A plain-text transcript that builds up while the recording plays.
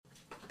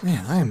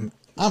Man,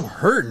 I'm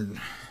hurting.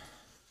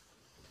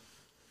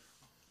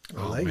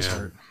 My legs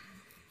hurt.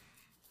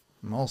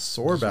 I'm all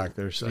sore back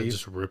there, Steve. I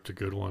just ripped a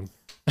good one.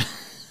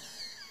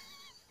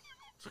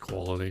 It's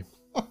quality.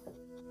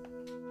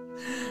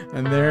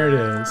 And there it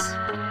is.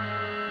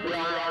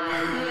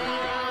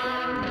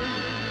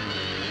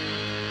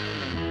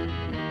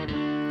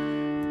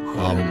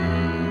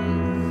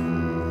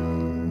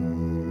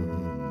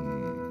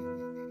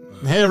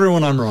 Hey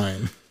everyone, I'm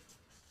Ryan.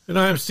 And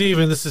I'm Steve,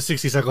 and this is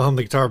 60 Cycle Hum,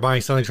 the guitar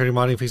buying, selling, trading,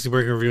 modding, fixing,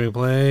 breaking, reviewing,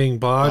 playing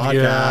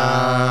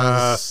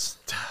podcast.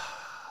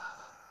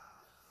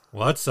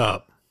 What's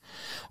up?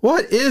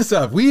 What is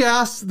up? We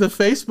asked the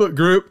Facebook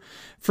group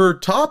for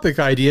topic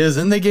ideas,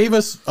 and they gave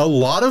us a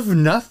lot of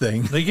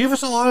nothing. They gave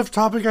us a lot of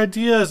topic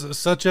ideas,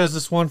 such as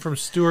this one from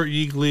Stuart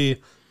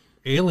Yeagley,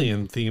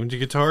 alien-themed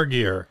guitar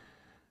gear.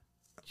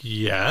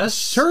 Yes.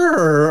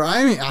 Sure.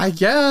 I mean, I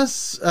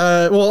guess.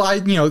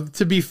 Well,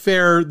 to be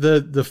fair,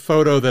 the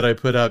photo that I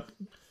put up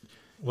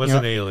was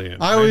an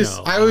alien. I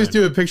always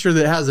do a picture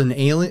that has an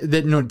alien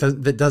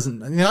that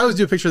doesn't. I always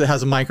do a picture that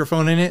has a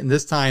microphone in it, and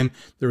this time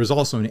there was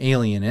also an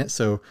alien in it.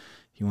 So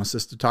he wants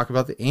us to talk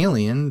about the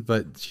alien,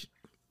 but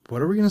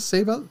what are we going to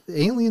say about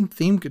the alien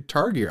themed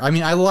guitar gear? I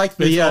mean, I like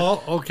the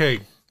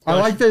I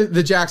like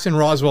the Jackson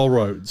Roswell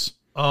Rhodes.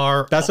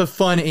 That's a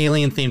fun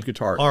alien themed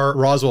guitar.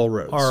 Roswell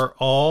Rhodes. Are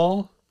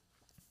all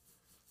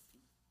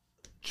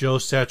Joe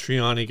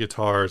Satriani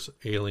guitars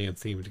alien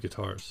themed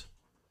guitars?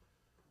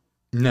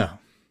 No.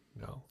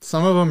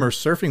 Some of them are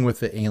surfing with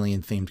the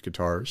alien themed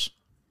guitars,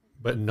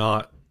 but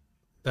not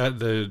that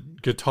the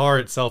guitar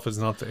itself is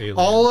not the alien.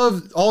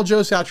 All Joe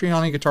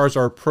Satriani guitars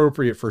are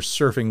appropriate for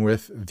surfing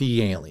with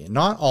the alien.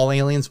 Not all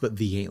aliens, but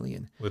the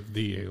alien. With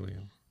the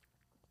alien.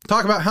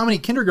 Talk about how many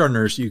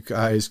kindergartners you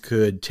guys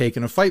could take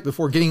in a fight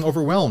before getting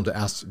overwhelmed,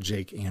 asked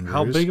Jake Andrews.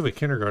 How big of a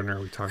kindergartner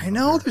are we talking about? I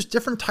know there's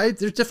different types.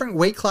 There's different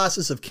weight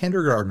classes of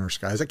kindergartners,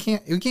 guys. We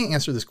can't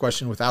answer this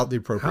question without the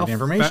appropriate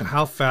information.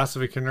 How fast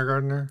of a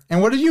kindergartner?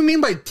 And what did you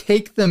mean by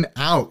take them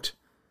out?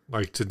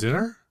 Like to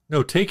dinner?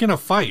 No, take in a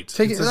fight.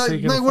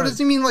 What does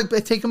he mean like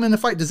take them in a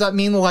fight? Does that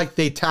mean like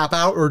they tap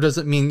out, or does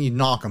it mean you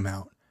knock them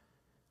out?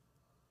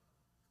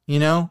 You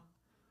know?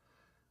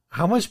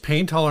 How much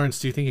pain tolerance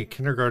do you think a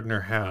kindergartner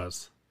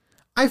has?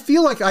 I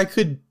feel like I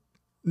could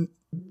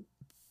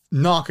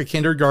knock a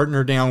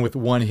kindergartner down with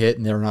one hit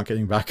and they're not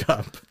getting back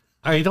up.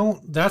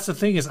 That's the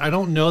thing is, I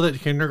don't know that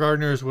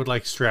kindergartners would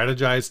like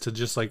strategize to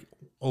just like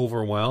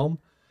overwhelm.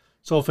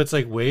 So if it's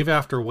like wave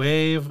after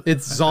wave.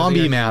 It's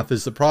zombie math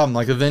is the problem.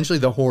 Like eventually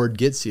the horde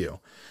gets you.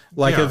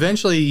 Like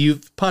eventually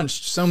you've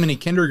punched so many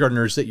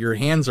kindergartners that your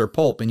hands are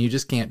pulp and you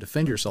just can't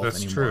defend yourself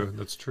anymore.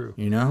 That's true.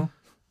 You know?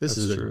 This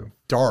is a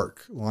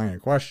dark line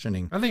of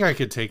questioning. I think I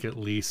could take at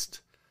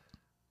least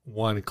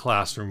one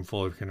classroom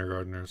full of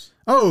kindergartners.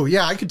 Oh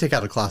yeah, I could take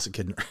out a class of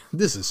kindergarten.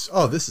 This is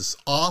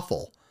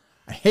awful.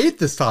 I hate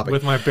this topic.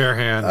 With my bare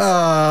hands.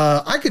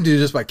 I could do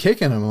just by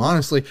kicking them,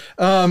 honestly.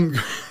 Greg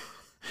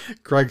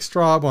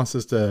Straub wants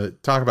us to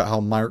talk about how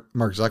Mark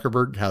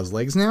Zuckerberg has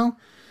legs now.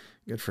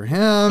 Good for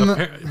him.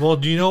 Well,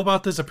 do you know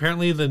about this?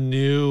 Apparently the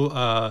new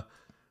the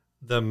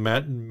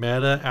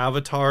Meta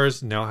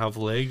avatars now have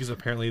legs.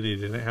 Apparently they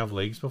didn't have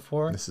legs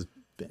before.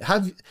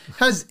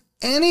 Has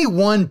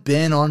anyone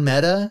been on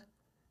Meta?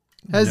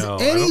 Has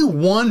any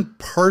one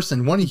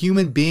person, one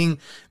human being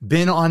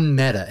been on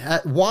Meta?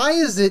 Why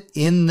is it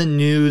in the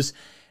news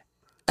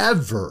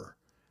ever?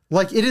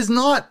 Like it is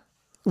not.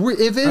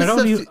 If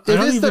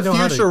it's the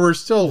future, we're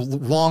still a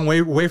long way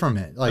away from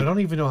it. Like I don't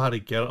even know how to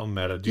get on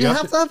Meta. Do you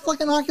have to have like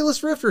an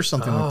Oculus Rift or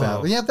something like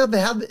that? You have to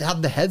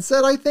have the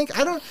headset. I think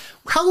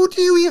How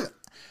do you even?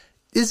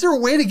 Is there a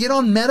way to get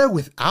on Meta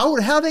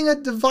without having a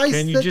device?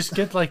 Can you just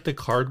get like the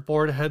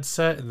cardboard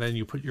headset and then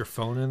you put your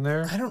phone in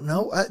there? I don't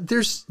know.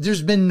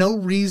 There's been no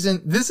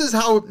reason. This is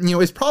how,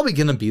 it's probably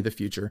going to be the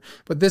future,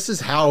 but this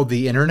is how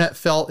the internet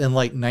felt in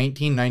like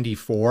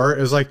 1994. It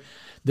was like,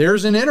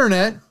 there's an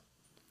internet.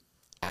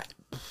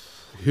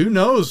 Who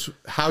knows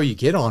how you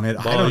get on it?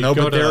 I don't know,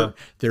 but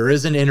there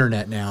is an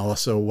internet now,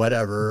 so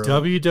whatever.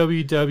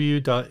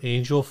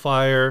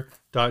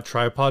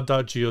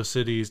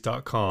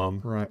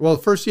 www.angelfire.tripod.geocities.com. Right. Well,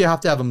 first you have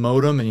to have a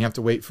modem, and you have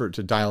to wait for it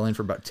to dial in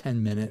for about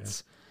 10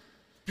 minutes.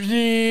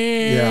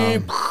 Yeah.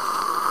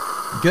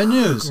 Good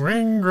news.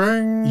 Ring,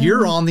 ring.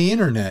 You're on the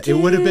internet. It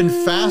would have been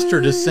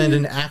faster to send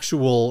an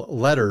actual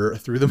letter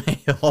through the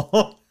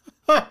mail.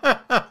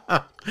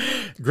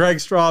 Greg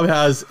Straub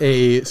has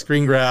a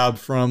screen grab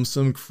from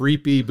some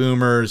creepy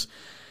boomers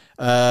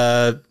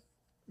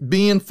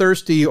being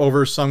thirsty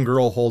over some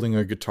girl holding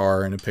a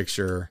guitar in a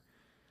picture.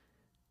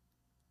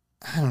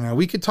 I don't know.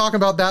 We could talk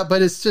about that,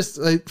 but it's just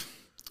like,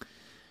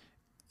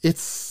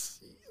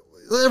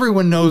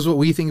 everyone knows what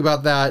we think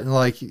about that. And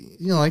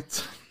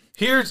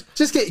here's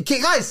just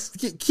guys,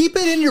 keep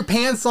it in your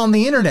pants on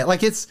the internet.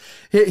 Like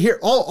here,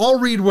 I'll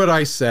read what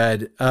I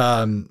said.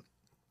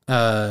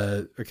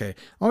 Okay.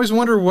 I always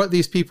wonder what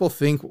these people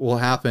think will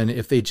happen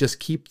if they just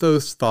keep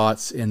those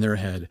thoughts in their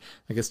head.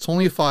 Like, it's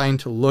totally fine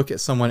to look at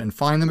someone and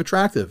find them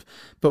attractive,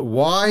 but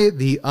why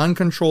the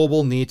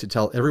uncontrollable need to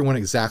tell everyone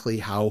exactly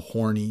how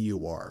horny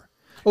you are?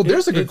 Well,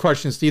 there's a good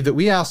question, Steve, that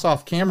we asked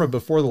off camera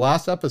before the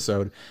last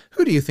episode.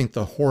 Who do you think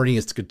the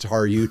horniest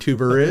guitar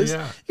YouTuber is?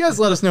 Yeah. You guys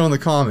let us know in the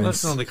comments. Let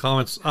us know in the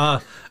comments.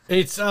 But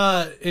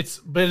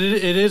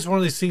it is one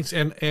of these things,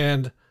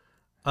 and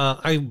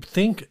I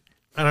think,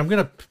 and I'm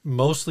gonna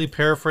mostly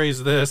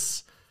paraphrase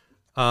this,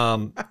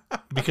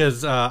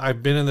 because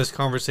I've been in this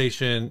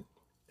conversation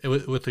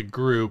with a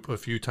group a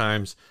few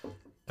times.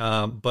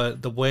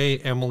 But the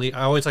way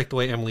I always like the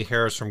way Emily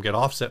Harris from Get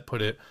Offset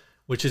put it,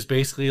 which is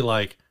basically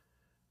like,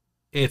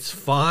 it's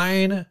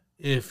fine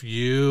if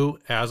you,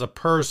 as a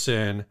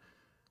person,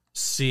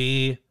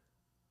 see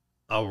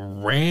a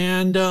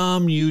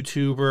random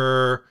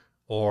YouTuber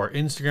or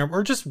Instagram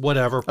or just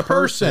whatever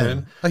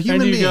person, a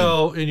human and you being.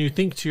 go and you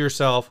think to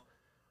yourself,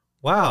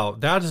 wow,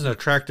 that is an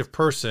attractive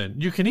person.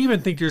 You can even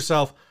think to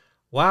yourself,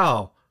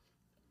 wow,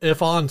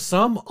 if on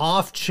some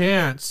off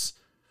chance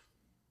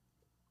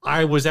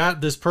I was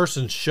at this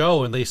person's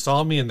show and they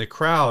saw me in the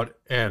crowd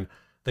and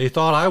they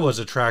thought I was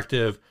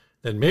attractive,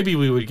 then maybe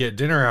we would get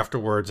dinner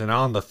afterwards, and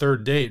on the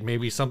third date,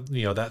 maybe something,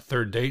 that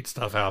third date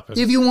stuff happens.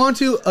 If you want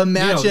to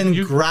imagine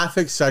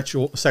graphic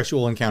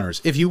sexual encounters,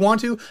 if you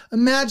want to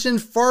imagine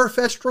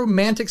far-fetched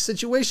romantic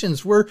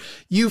situations where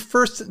you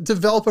first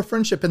develop a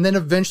friendship and then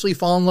eventually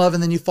fall in love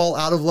and then you fall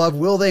out of love,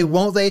 will they,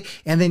 won't they?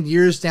 And then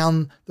years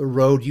down the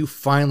road, you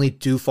finally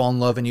do fall in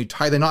love and you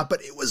tie the knot,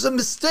 but it was a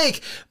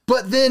mistake.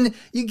 But then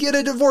you get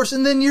a divorce,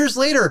 and then years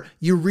later,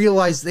 you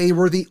realize they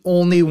were the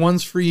only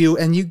ones for you,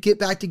 and you get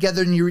back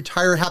together and you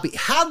retire happy.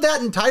 Have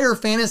that entire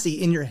fantasy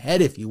in your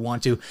head if you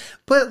want to.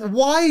 But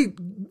why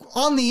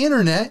on the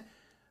internet,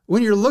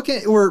 when you're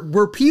looking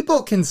where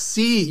people can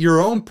see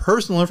your own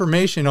personal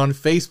information on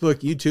Facebook,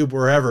 YouTube,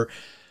 wherever,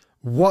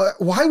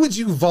 why would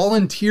you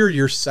volunteer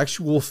your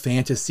sexual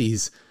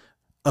fantasies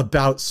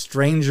about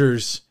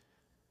strangers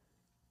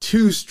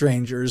to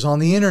strangers on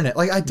the internet?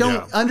 Like, I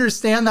don't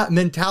understand that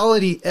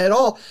mentality at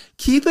all.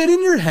 Keep it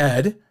in your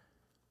head,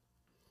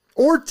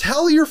 or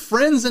tell your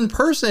friends in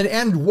person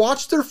and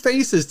watch their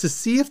faces to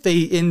see if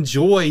they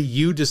enjoy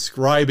you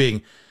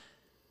describing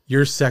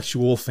your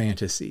sexual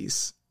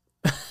fantasies.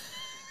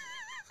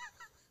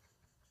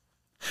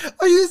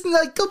 Isn't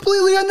that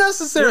completely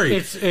unnecessary?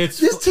 It's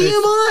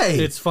TMI.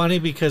 It's funny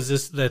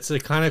because that's the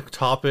kind of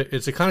topic,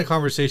 it's the kind of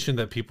conversation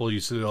that people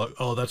used to like,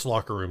 oh, that's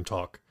locker room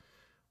talk.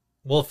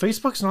 Well,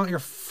 Facebook's not your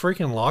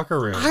freaking locker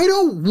room. I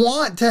don't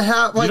want to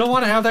have you don't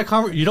want to have that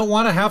conversation. You don't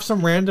want to have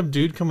some random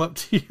dude come up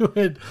to you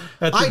at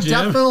the gym.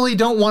 Definitely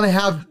don't want to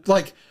have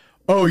like,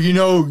 oh, you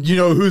know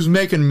who's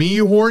making me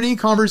horny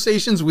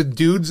conversations with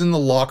dudes in the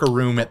locker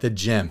room at the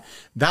gym.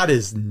 That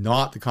is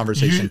not the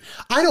conversation.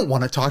 I don't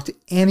want to talk to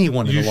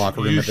anyone in the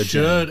locker room at the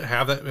gym. You should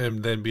have that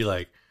and then be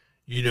like,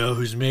 you know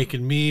who's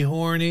making me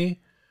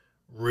horny?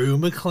 Rue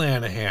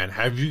McClanahan.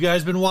 Have you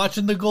guys been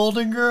watching The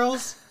Golden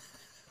Girls?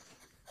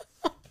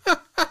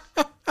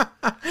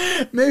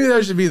 Maybe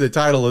that should be the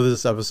title of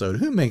this episode.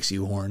 Who makes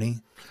you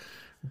horny?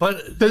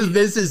 But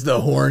this is the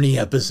horny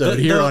episode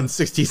here on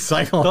 60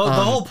 Cycle. The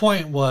whole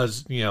point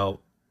was,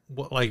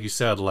 like you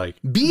said, like,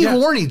 be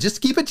horny.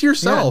 Just keep it to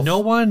yourself. Yeah,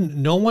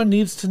 no one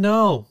needs to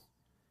know.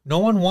 No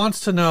one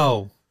wants to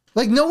know.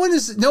 Like, no one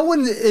is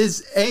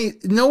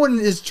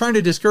trying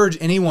to discourage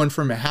anyone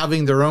from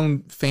having their own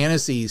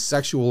fantasies,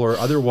 sexual or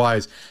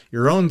otherwise,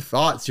 your own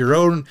thoughts, your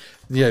own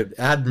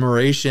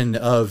admiration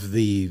of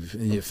the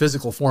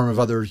physical form of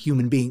other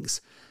human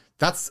beings.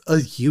 That's a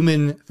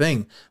human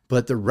thing.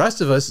 But the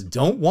rest of us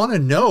don't want to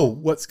know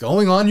what's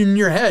going on in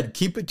your head.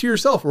 Keep it to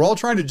yourself. We're all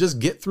trying to just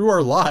get through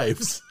our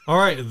lives. All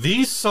right,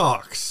 these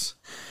socks.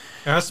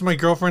 I asked my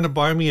girlfriend to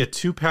buy me a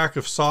 2-pack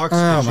of socks,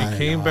 and she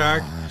came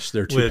back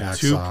they're with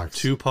socks.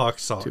 Tupac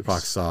socks.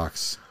 Tupac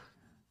socks.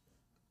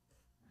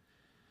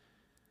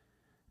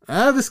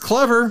 This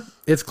clever.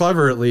 It's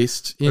clever, at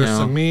least. There's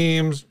some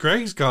memes.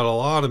 Greg's got a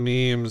lot of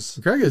memes.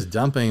 I is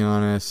dumping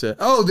on us. I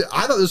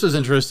thought this was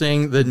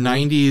interesting. The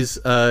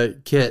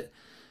 90s kit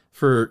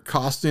for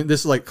costume.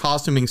 This is like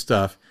costuming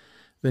stuff.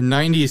 The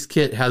 90s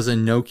kit has a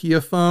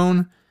Nokia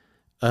phone,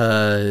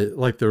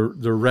 like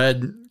the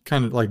red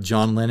kind of like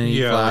John Lennon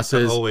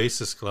glasses. Like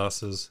Oasis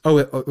glasses. Oh,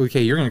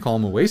 okay. You're going to call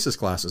them Oasis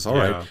glasses. All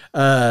right.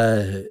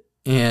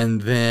 And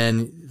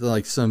then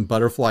like some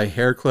butterfly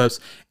hair clips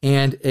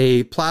and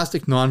a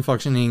plastic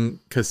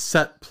non-functioning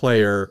cassette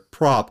player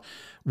prop,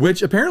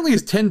 which apparently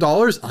is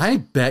 $10. I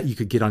bet you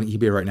could get on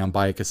eBay right now and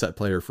buy a cassette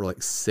player for like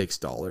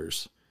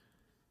 $6.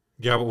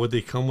 Yeah, but would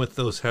they come with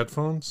those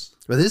headphones?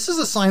 But this is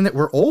a sign that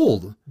we're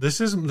old.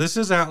 This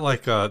is at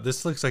like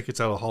this looks like it's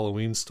at a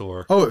Halloween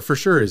store. Oh, it for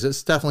sure is.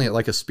 It's definitely at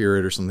like a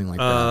Spirit or something like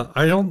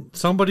that.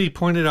 Somebody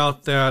pointed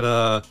out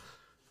that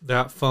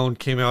that phone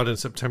came out in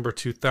September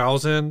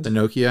 2000. The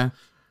Nokia.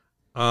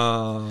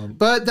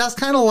 But that's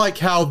kind of like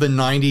how the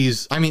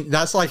 90s,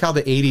 that's like how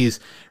the 80s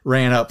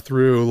ran up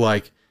through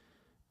like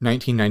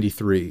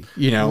 1993,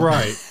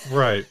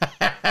 Right.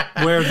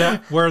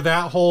 where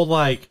that whole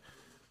like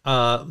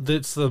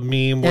that's the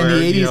meme where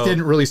and the 80s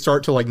didn't really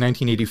start till like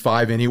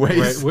 1985 anyways.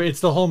 Right, where it's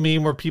the whole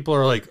meme where people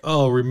are like,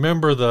 oh,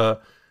 remember the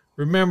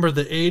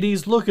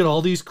 80s? Look at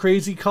all these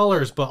crazy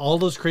colors. But all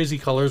those crazy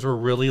colors were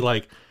really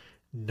like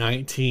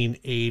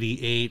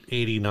 1988,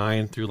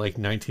 89 through like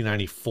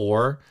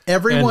 1994.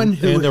 And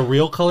the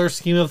real color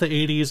scheme of the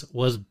 80s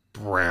was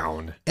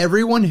brown.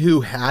 Everyone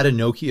who had a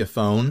Nokia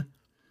phone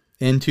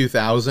in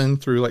 2000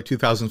 through like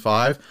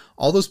 2005,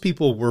 all those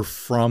people were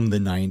from the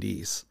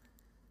 90s.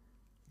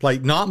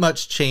 Like, not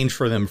much change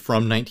for them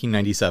from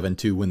 1997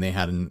 to when they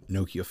had a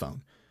Nokia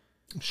phone.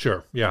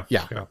 Sure. Yeah.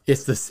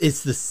 It's the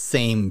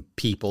same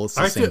people. It's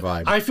the same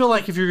vibe. I feel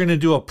like if you're going to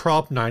do a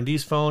prop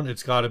 90s phone,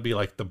 it's got to be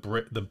like the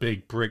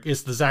big brick.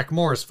 It's the Zach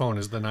Morris phone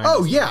is the 90s.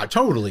 Oh, yeah,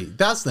 totally.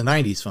 That's the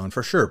 90s phone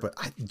for sure. But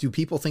do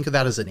people think of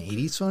that as an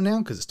 80s phone now?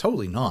 Because it's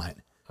totally not.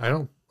 I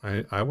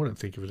wouldn't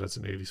think of it as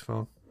an 80s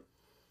phone.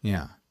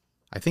 Yeah.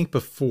 I think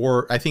in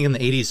the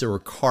 80s there were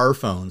car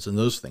phones, and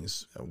those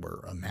things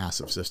were a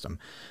massive system.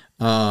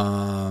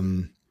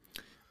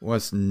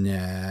 What's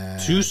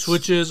next? 2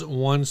 switches,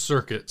 1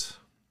 circuit.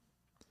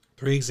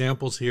 3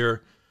 examples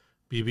here.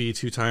 BB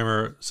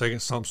 2-timer,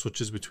 second stump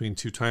switches between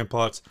 2 time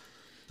pots.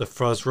 The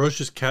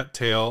ferocious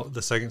cattail,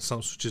 the second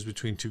stump switches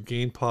between 2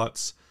 gain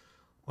pots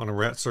on a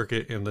rat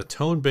circuit. And the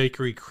Tone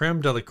Bakery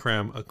creme de la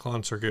creme, a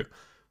clon circuit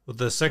with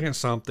the second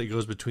stump that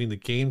goes between the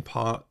gain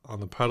pot on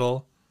the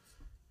pedal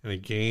and a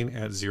gain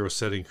at 0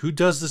 setting. Who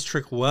does this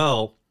trick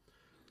well?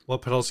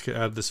 What pedals could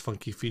add this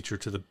funky feature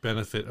to the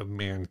benefit of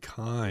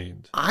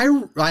mankind? I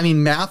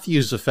mean,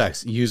 Matthews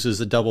Effects uses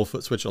a double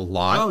foot switch a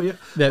lot. Oh, yeah.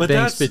 That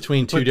banks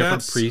between 2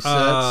 different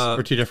presets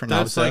or 2 different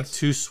That's knob like sets.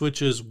 2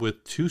 switches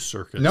with 2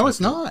 circuits. No,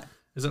 it's not.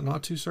 Is it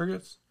not 2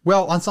 circuits?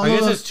 Well, on some I of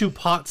guess them, it's 2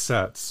 pot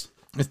sets.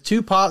 it's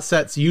 2 pot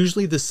sets,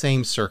 usually the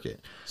same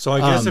circuit. So I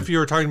guess if you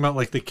were talking about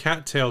like the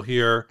cattail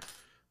here,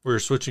 we're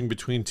switching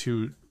between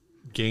 2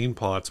 gain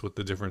pots with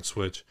the different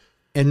switch.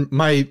 And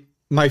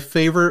my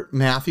favorite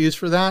Matthews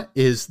for that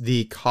is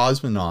the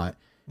Cosmonaut,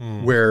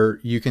 where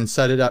you can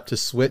set it up to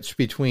switch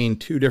between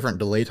 2 different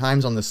delay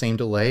times on the same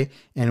delay.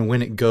 And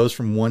when it goes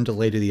from one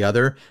delay to the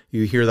other,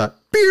 you hear that,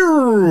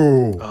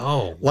 pew!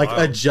 Oh, like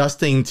wow.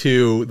 adjusting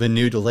to the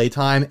new delay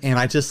time. And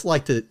I just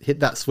like to hit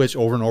that switch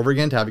over and over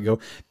again to have it go,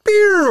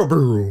 pew,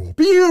 pew,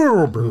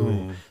 pew,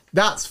 pew.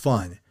 That's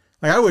fun.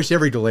 Like, I wish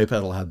every delay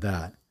pedal had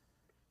that.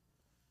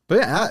 But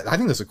yeah, I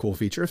think that's a cool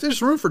feature. If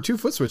there's room for 2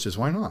 foot switches,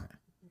 why not?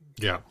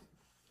 Yeah.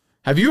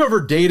 Have you ever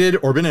dated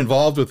or been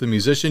involved with a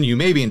musician? You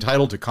may be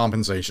entitled to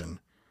compensation.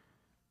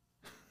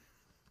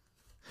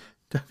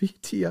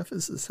 WTF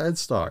is this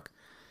headstock?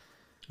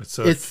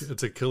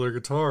 It's a killer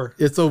guitar.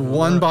 It's a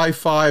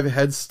 1x5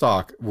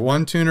 headstock.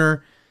 1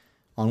 tuner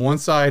on one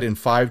side and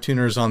 5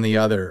 tuners on the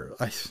other.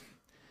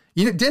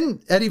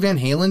 Didn't Eddie Van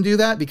Halen do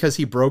that because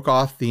he broke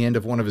off the end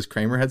of one of his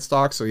Kramer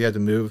headstocks, so he had to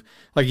move,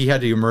 like he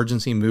had to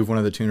emergency move one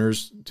of the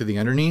tuners to the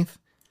underneath?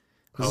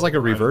 This is like a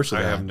reverse of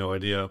that. I have no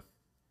idea.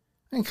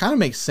 It kind of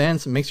makes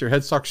sense. It makes your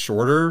headstock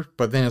shorter,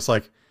 but then it's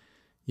like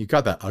you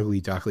got that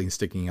ugly duckling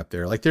sticking up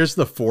there. Like there's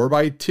the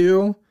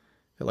 4x2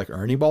 that like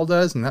Ernie Ball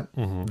does, and that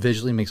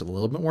visually makes a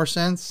little bit more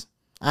sense.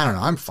 I don't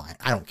know. I'm fine.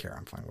 I don't care.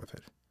 I'm fine with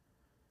it.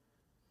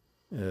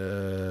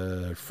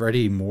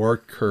 Freddie Moore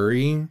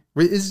Curry.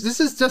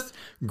 This is just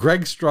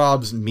Greg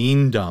Straub's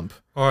mean dump.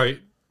 All right.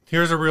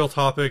 Here's a real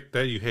topic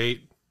that you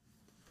hate.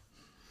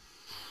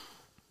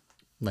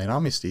 Lay it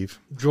on me, Steve.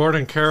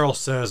 Jordan Carroll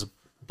says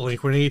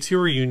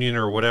Blink-182 reunion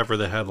or whatever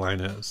the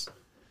headline is.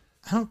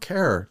 I don't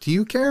care. Do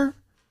you care?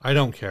 I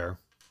don't care.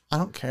 I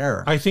don't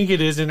care. I think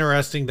it is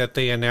interesting that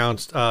they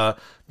announced.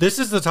 This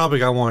is the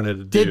topic I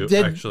wanted to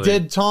do. Actually,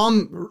 did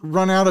Tom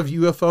run out of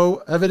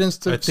UFO evidence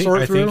to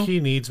sort through? I think he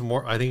needs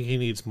more. I think he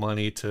needs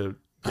money to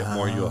get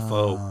more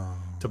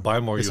UFO, to buy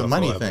more it's UFO a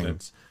money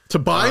evidence. Thing. To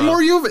buy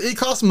more UFO, it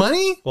costs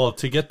money. Well,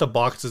 to get the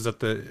boxes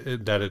that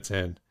it's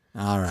in.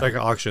 All right. It's like an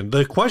auction.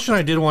 The question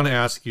I did want to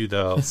ask you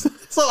though, it's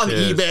on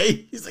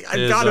eBay. He's like,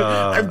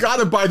 I've got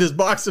to buy this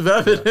box of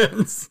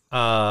evidence.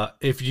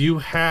 If you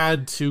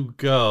had to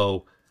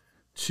go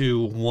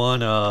to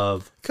one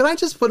of, could I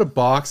just put a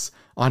box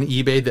on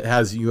eBay that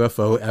has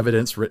UFO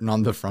evidence written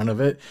on the front of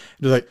it?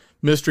 Just like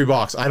mystery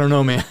box. I don't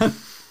know, man.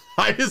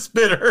 Highest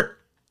bidder.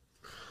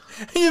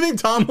 You think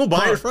Tom will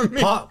buy it from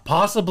me?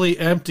 Possibly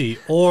empty,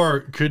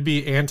 or could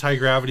be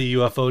anti-gravity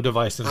UFO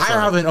device inside.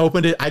 I haven't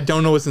opened it. I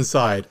don't know what's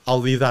inside. I'll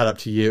leave that up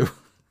to you.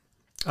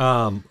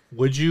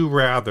 Would you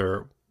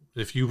rather,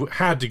 if you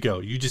had to go,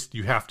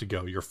 you have to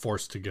go, you're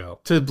forced to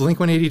go to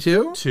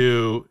Blink-182,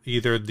 to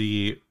either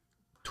the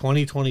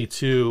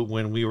 2022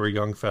 When We Were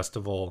Young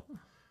Festival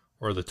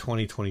or the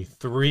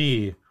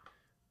 2023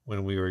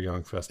 When We Were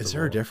Young Festival? Is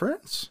there a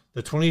difference?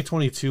 The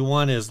 2022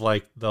 one is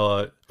like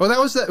the... Oh, that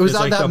was that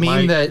like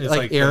meme that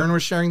like Aaron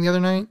was sharing the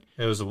other night?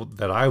 It was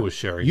that I was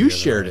sharing. You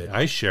shared it.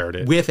 I shared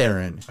it. With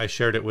Aaron. I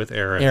shared it with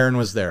Aaron. Aaron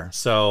was there.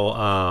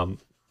 So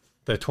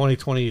the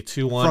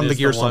 2022 one from is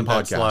the one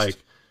podcast. That's like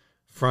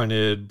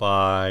fronted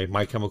by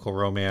My Chemical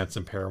Romance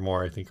and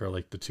Paramore, I think are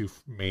like the 2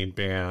 main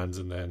bands,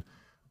 and then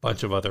a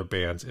bunch of other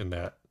bands in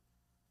that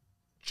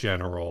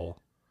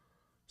general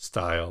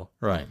style.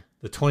 Right.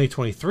 The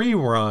 2023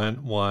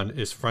 one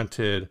is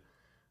fronted.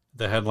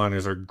 The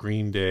headliners are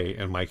Green Day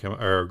and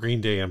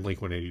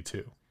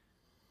Blink-182.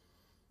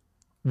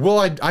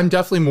 Well, I'm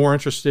definitely more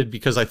interested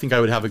because I think I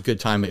would have a good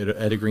time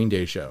at a Green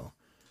Day show.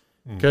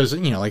 Because,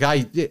 you know, like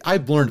I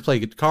learned to play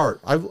guitar.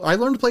 I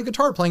learned to play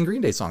guitar playing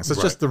Green Day songs.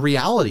 That's just the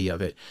reality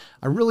of it.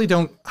 I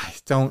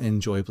don't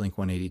enjoy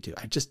Blink-182.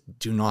 I just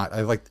do not.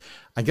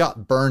 I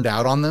got burned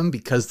out on them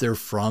because they're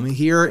from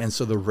here. And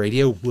so the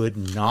radio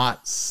would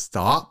not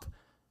stop.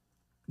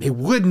 They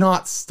would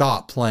not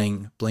stop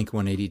playing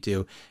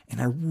Blink-182.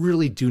 And I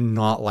really do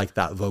not like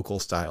that vocal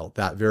style,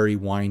 that very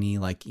whiny,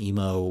 like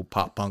emo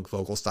pop punk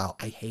vocal style.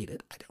 I hate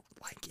it. I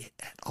don't like it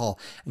at all.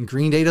 And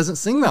Green Day doesn't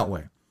sing that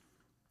way.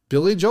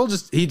 Billy Joel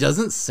he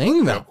doesn't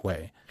sing that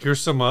way. Here's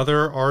some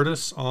other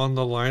artists on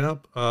the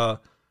lineup.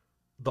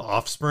 The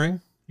Offspring.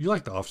 You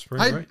like the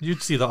Offspring, right?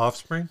 You'd see the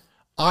Offspring.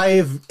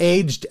 I've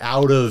aged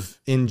out of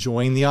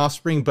enjoying the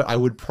Offspring, but I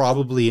would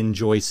probably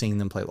enjoy seeing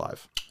them play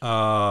live.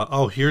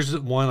 Here's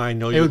one I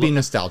know it would be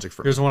nostalgic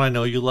for me. Here's one I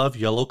know you love,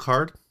 Yellow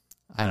Card.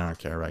 I don't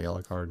care about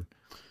Yellow Card.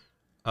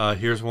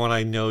 Here's one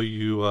I know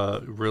you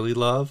really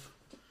love.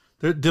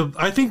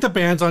 I think the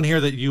bands on here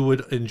that you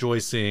would enjoy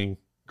seeing,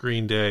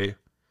 Green Day.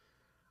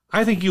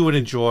 I think you would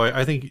enjoy.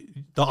 I think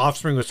the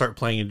Offspring would start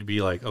playing and to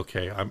be like,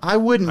 okay, I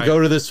wouldn't go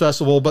to this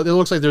festival, but it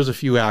looks like there's a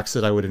few acts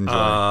that I would enjoy.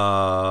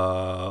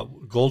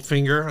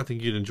 Goldfinger, I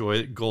think you'd enjoy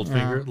it.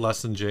 Goldfinger,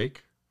 Less Than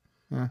Jake.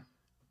 Yeah.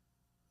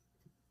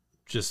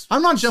 Just,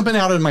 I'm not jumping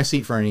out of my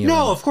seat for any of them.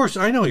 No, of course,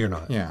 I know you're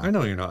not. Yeah, I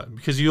know you're not,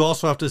 because you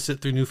also have to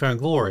sit through Newfound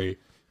Glory.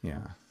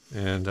 Yeah,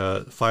 and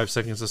 5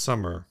 Seconds of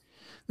Summer.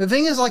 The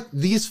thing is, like,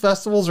 these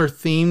festivals are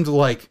themed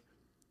like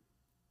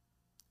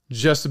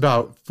just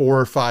about 4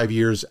 or 5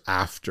 years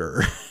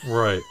after.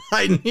 Right.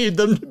 I need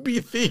them to be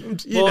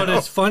themed. You know? And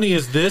it's funny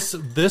is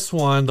this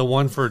one, the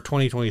one for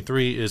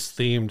 2023, is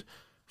themed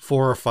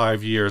 4 or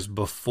 5 years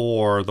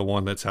before the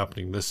one that's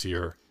happening this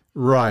year.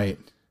 Right.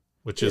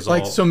 Which is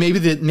like, so maybe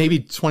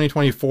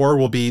 2024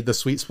 will be the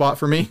sweet spot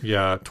for me.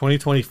 Yeah.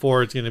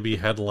 2024 is going to be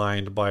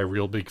headlined by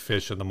Real Big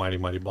Fish and the Mighty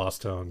Mighty Boss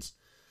Tones.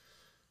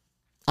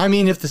 I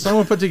mean, if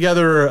someone put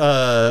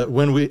together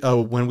when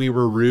we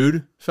were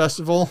rude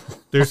festival,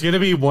 there's going to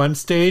be one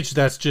stage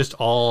that's just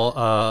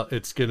all.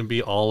 It's going to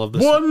be all of the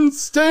one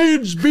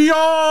stage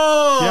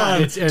beyond. Yeah,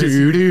 it's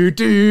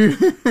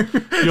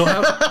You'll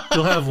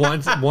have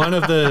one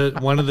of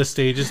the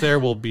stages there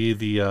will be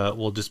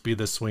will just be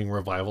the swing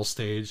revival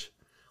stage.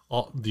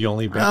 All the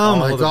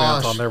bands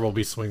on there will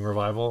be swing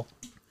revival.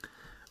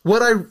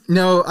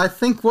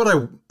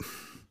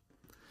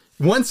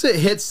 Once it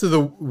hits to the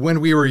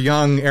when we were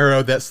young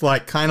era, that's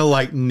like kind of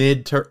like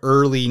mid to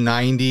early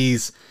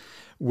 90s,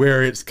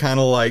 where it's kind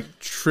of like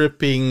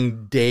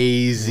Tripping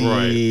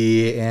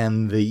Daisy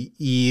and the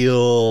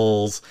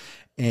Eels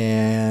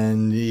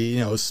and, you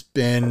know,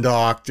 Spin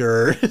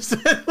Doctors,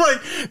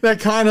 like that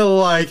kind of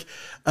like,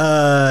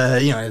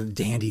 you know,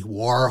 Dandy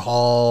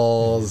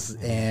Warhols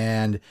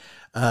and,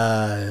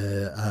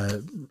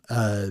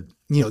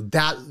 you know,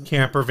 that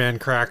Camper Van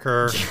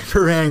Cracker,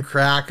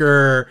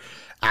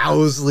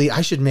 Owsley.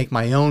 I should make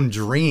my own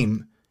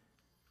dream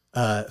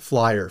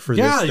flyer for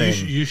this thing. Yeah,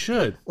 you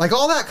should. Like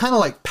all that kind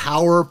of like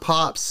power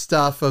pop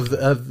stuff of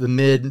the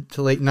mid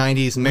to late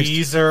 90s.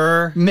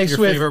 Weezer, mixed your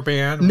with, favorite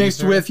band.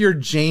 Mixed Weezer? with your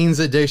Jane's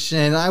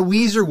Addiction.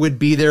 Weezer would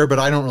be there, but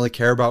I don't really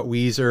care about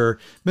Weezer.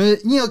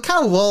 But, you know,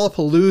 kind of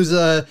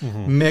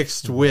Lollapalooza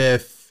mixed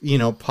with, you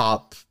know,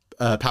 pop,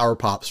 power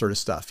pop sort of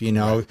stuff, you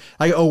know,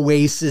 like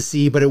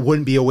Oasis-y, but it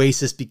wouldn't be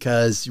Oasis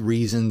because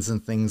reasons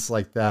and things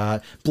like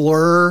that.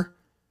 Blur.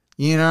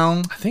 You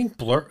know, I think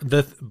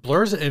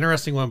Blur's an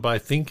interesting one, but I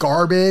think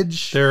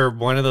Garbage. They're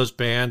one of those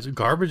bands.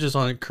 Garbage is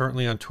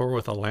currently on tour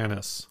with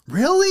Alanis.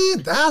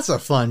 Really? That's a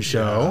fun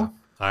show.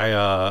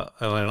 Yeah.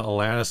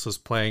 Alanis was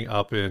playing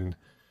up in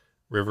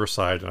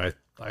Riverside, and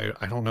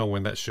I don't know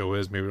when that show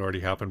is. Maybe it already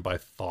happened, but I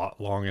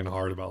thought long and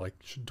hard about like,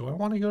 do I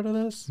want to go to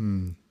this?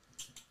 Do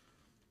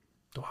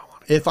I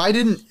want to?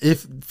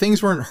 If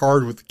things weren't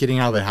hard with getting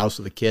out of the house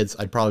with the kids,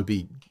 I'd probably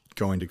be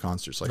going to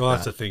concerts like that. Well,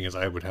 that's the thing is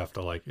I would have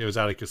to it was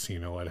at a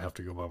casino. I'd have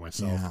to go by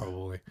myself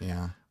probably.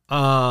 Yeah.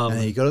 And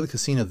then you go to the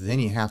casino, then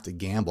you have to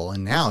gamble.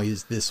 And now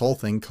this whole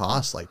thing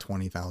costs like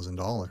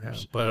 $20,000.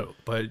 Yeah,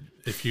 but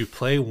if you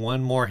play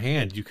one more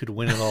hand, you could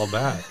win it all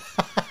back.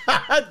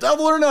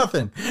 Double or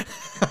nothing.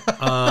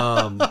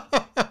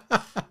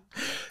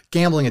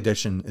 Gambling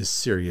addiction is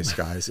serious,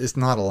 guys. It's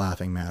not a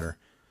laughing matter.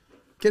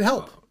 Get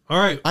help. All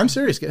right. I'm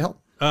serious. Get help.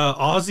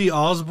 Ozzy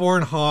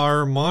Osbourne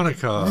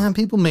harmonica. Man,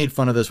 people made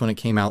fun of this when it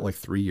came out like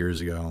 3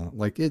 years ago.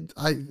 Like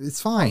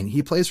it's fine.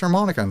 He plays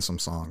harmonica on some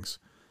songs.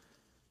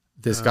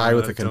 This guy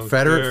with the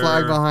Confederate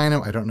flag behind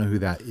him. I don't know who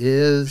that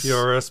is.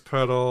 PRS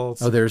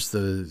pedals. Oh, there's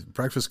the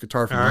breakfast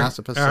guitar from last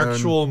episode.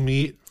 Actual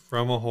meat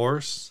from a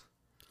horse.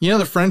 You know,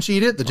 the French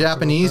eat it. The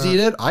Japanese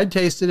eat it. I'd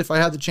taste it if I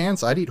had the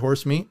chance. I'd eat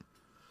horse meat.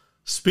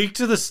 Speak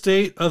to the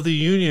State of the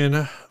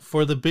Union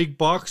for the big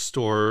box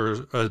stores.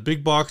 For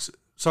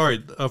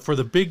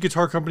the big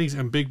guitar companies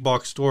and big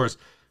box stores.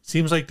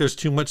 Seems like there's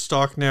too much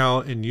stock now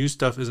and used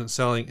stuff isn't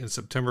selling. In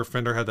September,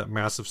 Fender had that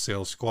massive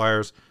sale of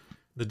Squires.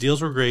 The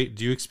deals were great.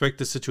 Do you expect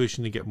the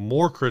situation to get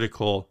more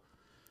critical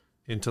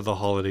into the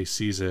holiday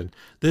season?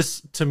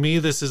 To me,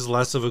 this is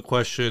less of a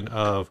question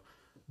of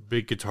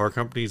big guitar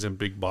companies and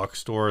big box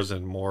stores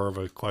and more of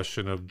a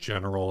question of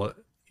general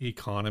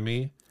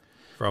economy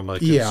from a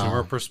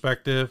consumer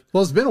perspective.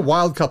 Well, it's been a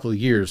wild couple of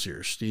years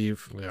here,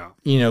 Steve. Yeah.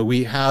 You know,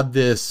 we had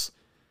this,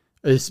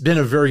 it's been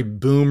a very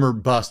boom or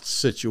bust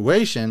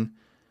situation,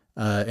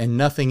 and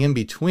nothing in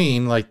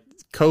between. Like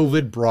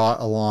COVID brought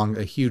along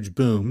a huge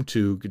boom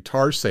to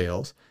guitar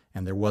sales,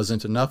 and there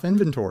wasn't enough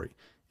inventory.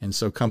 And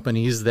so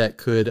companies that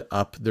could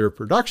up their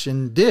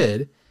production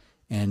did.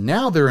 And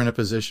now they're in a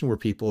position where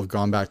people have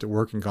gone back to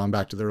work and gone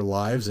back to their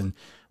lives and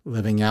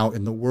living out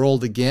in the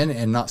world again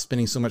and not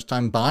spending so much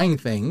time buying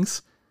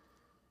things.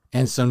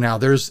 And so now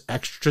there's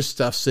extra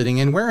stuff sitting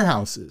in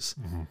warehouses.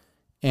 Mm-hmm.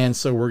 And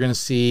so we're going to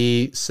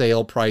see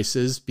sale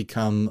prices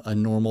become a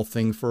normal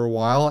thing for a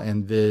while.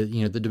 And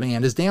the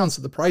demand is down.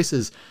 So the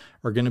prices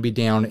are going to be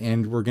down,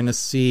 and we're going to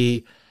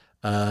see,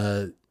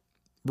 we're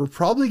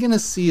probably going to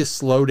see a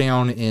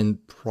slowdown in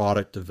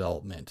product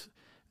development.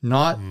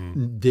 Not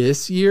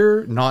this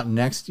year, not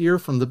next year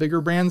from the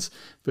bigger brands,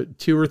 but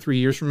 2 or 3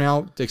 years from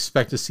now, to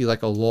expect to see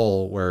like a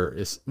lull where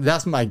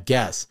that's my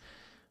guess,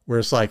 where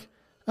it's like,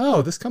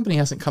 oh, this company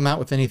hasn't come out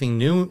with anything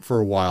new for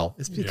a while.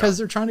 It's because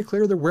they're trying to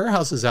clear their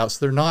warehouses out.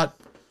 So they're not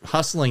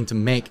hustling to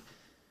make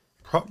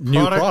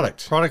new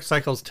product. Product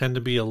cycles tend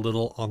to be a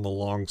little on the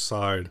long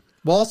side.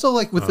 Well, also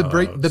like with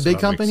the big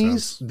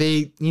companies,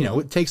 they,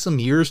 it takes some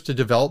years to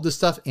develop this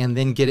stuff and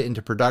then get it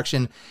into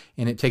production.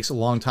 And it takes a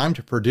long time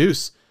to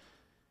produce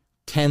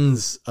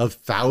tens of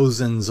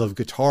thousands of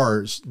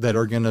guitars that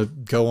are going to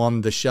go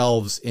on the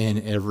shelves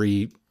in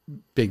every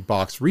big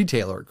box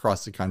retailer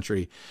across the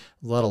country,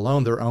 let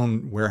alone their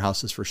own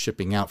warehouses for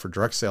shipping out for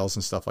direct sales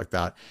and stuff like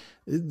that.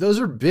 Those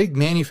are big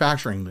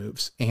manufacturing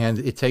moves, and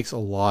it takes a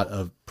lot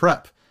of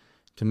prep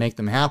to make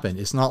them happen.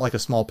 It's not like a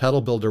small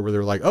pedal builder where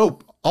they're like, oh,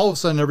 all of a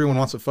sudden everyone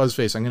wants a fuzz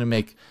face. I'm going to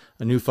make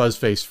a new fuzz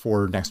face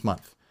for next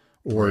month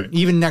or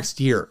even next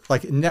year.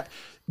 Like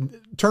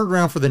turn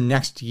around for the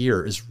next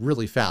year is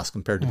really fast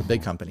compared to the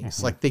big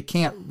companies. Like they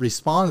can't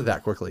respond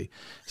that quickly.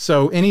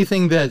 So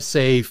anything that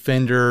say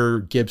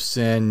Fender,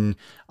 Gibson,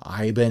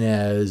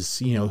 Ibanez,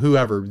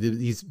 whoever,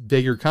 these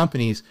bigger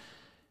companies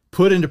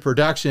put into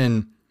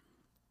production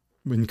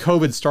when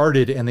COVID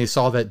started and they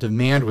saw that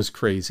demand was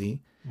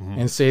crazy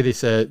and they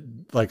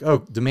said like, oh,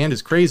 demand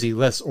is crazy.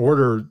 Let's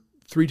order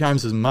 3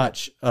 times as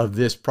much of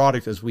this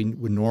product as we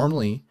would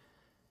normally.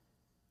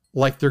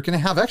 Like they're going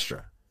to have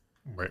extra.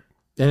 Right.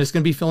 And it's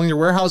going to be filling their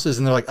warehouses.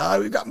 And they're like,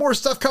 we've got more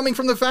stuff coming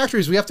from the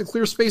factories. We have to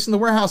clear space in the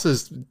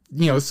warehouses,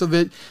 so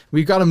that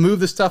we've got to move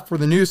the stuff for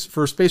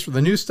space for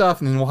the new stuff.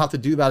 And then we'll have to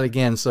do that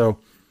again. So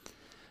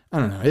I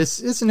don't know.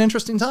 It's an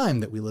interesting time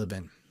that we live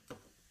in.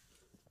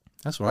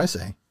 That's what I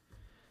say.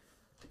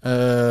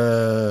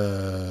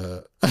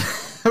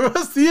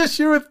 What's the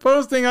issue with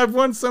posting? I've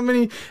won so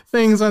many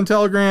things on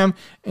Telegram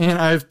and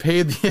I've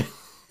paid the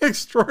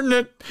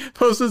extraordinary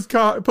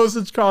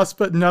postage costs,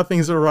 but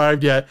nothing's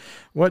arrived yet.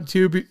 Why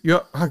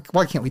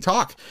can't we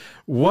talk?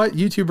 What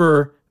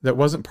YouTuber that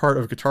wasn't part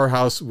of Guitar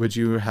House would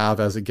you have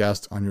as a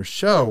guest on your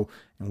show?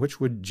 And which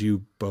would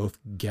you both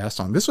guest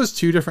on? This was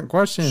 2 different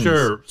questions.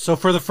 Sure. So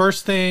for the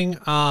first thing,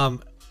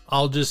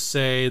 I'll just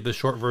say the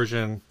short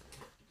version.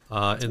 We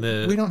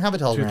don't have a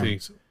Telegram. 2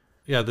 things.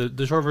 Yeah,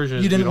 the short version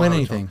is you didn't win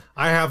anything.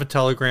 I have a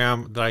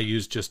Telegram that I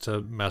use just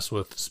to mess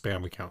with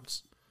spam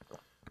accounts.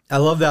 I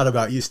love that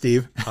about you,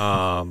 Steve.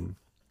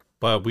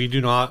 But we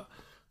do not.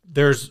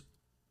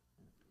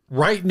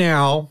 Right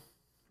now,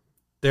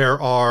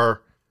 there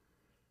are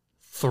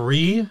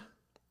 3,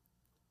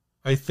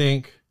 I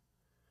think.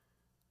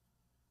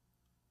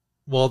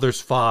 Well, there's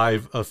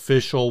 5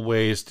 official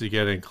ways to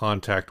get in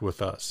contact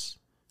with us.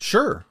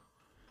 Sure.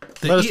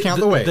 Let us count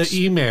the ways.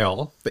 The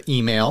email.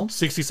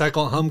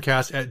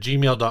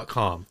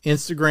 60cyclehumcast@gmail.com.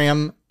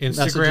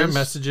 Instagram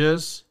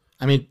messages.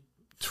 I mean,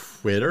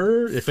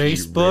 Twitter, if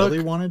Facebook. you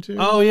really wanted to.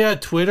 Oh, yeah,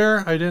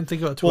 Twitter. I didn't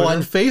think about Twitter. Well,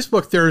 on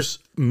Facebook, there's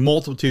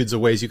multitudes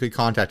of ways you could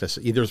contact us.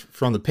 Either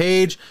from the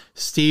page,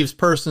 Steve's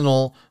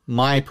personal,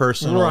 my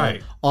personal.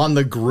 Right. On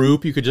the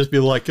group, you could just be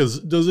like,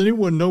 does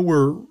anyone know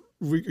where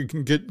we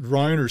can get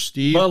Ryan or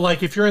Steve? But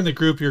like, if you're in the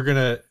group,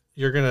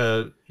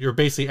 you're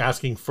basically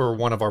asking for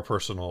one of our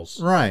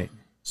personals. Right.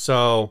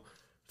 So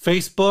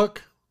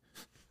Facebook,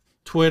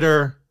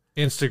 Twitter,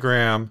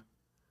 Instagram,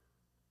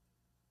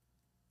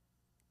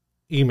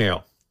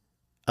 email.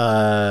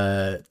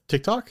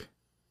 TikTok?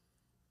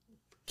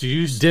 Do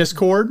you use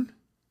Discord?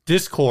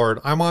 Discord.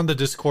 I'm on the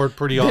Discord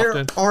pretty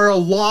often. There are a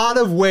lot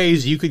of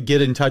ways you could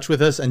get in touch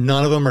with us, and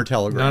none of them are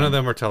Telegram. None of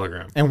them are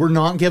Telegram. And we're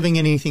not giving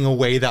anything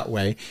away that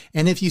way.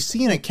 And if you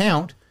see an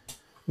account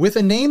with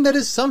a name that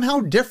is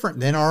somehow different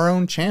than our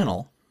own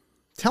channel,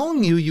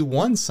 telling you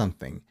won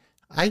something,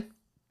 I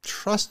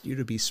trust you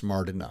to be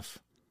smart enough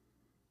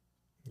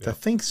to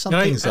think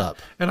something's up.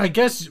 And I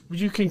guess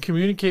you can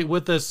communicate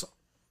with us,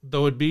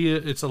 though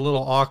it's a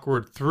little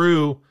awkward,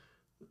 through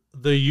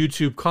the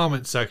YouTube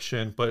comment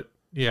section, but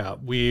yeah,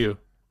 we're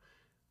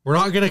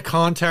not going to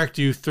contact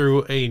you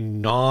through a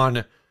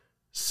non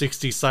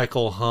 60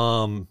 cycle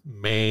hum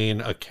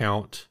main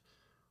account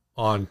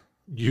on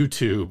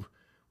YouTube.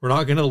 We're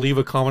not going to leave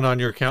a comment on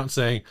your account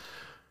saying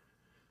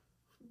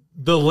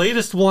the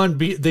latest one.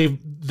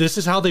 This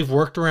is how they've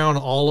worked around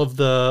all of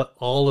the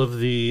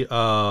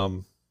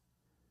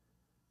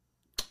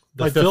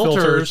Like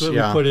filters that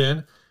yeah. we put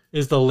in.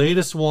 Is the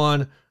latest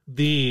one.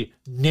 The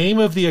name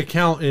of the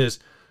account is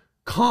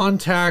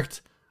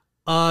contact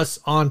us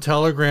on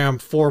Telegram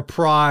for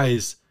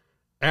prize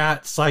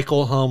at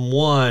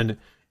CycleHum1,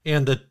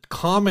 and the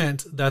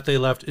comment that they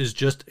left is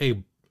just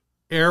a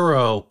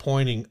arrow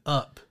pointing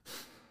up.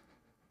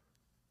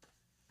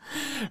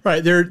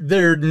 Right.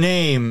 Their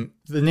name,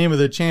 the name of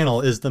the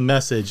channel is the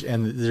message,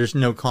 and there's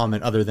no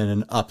comment other than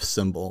an up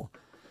symbol.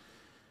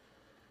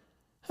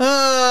 What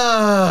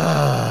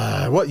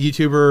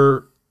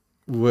YouTuber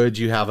would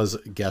you have as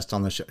a guest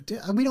on the show?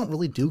 We don't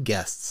really do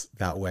guests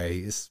that way.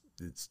 It's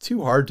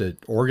too hard to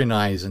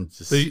organize and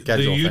to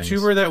schedule the things.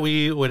 YouTuber that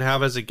we would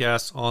have as a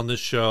guest on the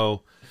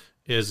show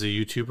is a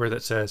YouTuber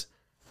that says,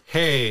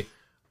 "Hey,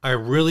 I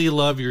really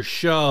love your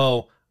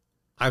show.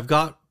 I've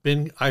got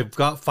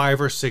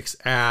 5 or 6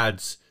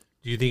 ads.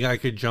 Do you think I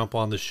could jump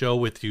on the show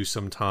with you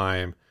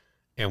sometime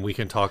and we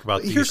can talk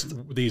about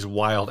these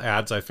wild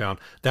ads I found?"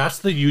 That's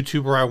the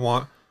YouTuber I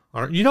want.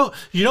 You know,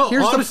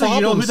 honestly,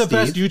 you know who the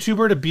best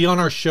YouTuber to be on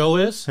our show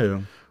is?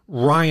 Who?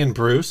 Ryan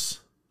Bruce.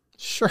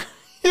 Sure.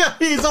 Yeah,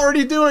 he's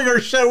already doing our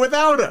show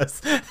without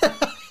us.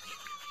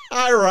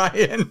 Hi,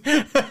 Ryan.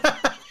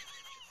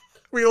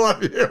 We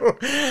love you.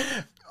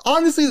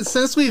 Honestly,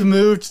 since we've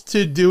moved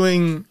to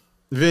doing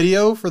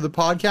video for the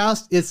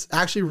podcast, it's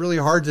actually really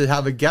hard to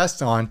have a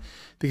guest on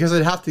because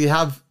I'd have to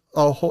have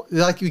a whole,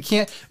 like, we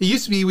can't, it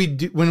used to be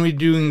when we're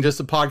doing just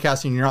a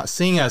podcast and you're not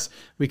seeing us,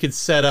 we could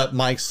set up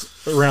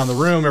mics around the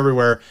room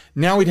everywhere.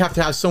 Now we'd have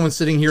to have someone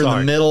sitting here in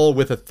the middle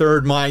with a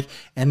third mic.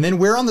 And then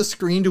where on the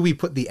screen do we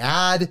put the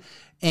ad?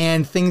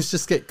 And things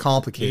just get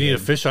complicated. You need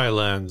a fisheye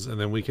lens,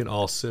 and then we can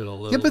all sit a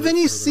little. Yeah, but then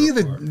you see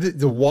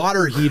the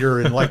water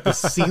heater and like the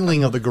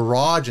ceiling of the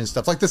garage and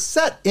stuff. Like the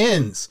set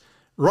ends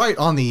right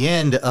on the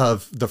end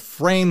of the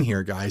frame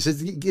here, guys.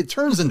 It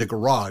turns into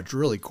garage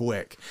really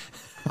quick.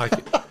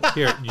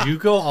 Here, you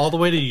go all the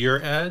way to your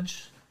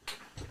edge.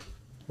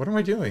 What am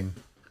I doing?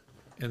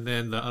 And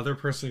then the other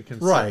person can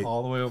sit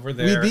all the way over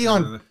there.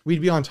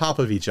 We'd be on top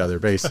of each other,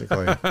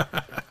 basically.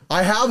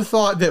 I have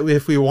thought that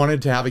if we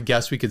wanted to have a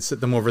guest, we could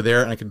sit them over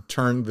there, and I could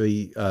turn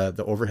the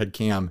overhead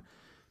cam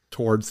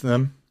towards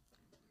them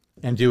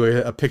and do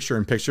a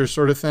picture-in-picture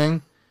sort of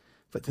thing.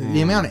 But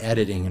the amount of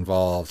editing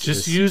involved.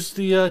 Just use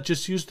the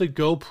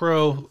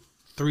GoPro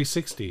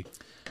 360.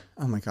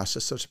 Oh my gosh,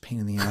 that's such a pain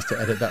in the ass to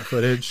edit that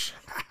footage.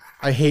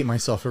 I hate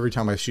myself every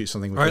time I shoot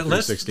something with the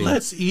 360.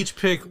 Let's each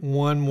pick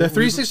one more. The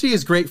 360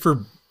 is great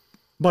for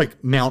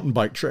like mountain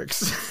bike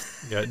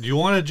tricks. Yeah. Do you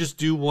want to just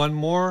do one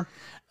more?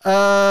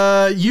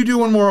 You do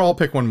one more. I'll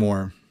pick one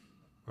more.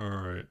 All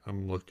right.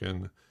 I'm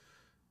looking.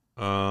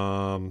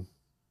 All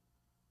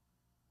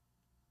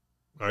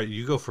right.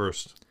 You go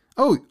first.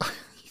 Oh, you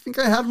think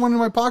I had one in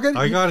my pocket?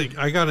 I got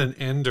an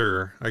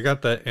ender. I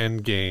got the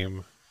end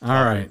game.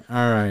 All right.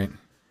 All right.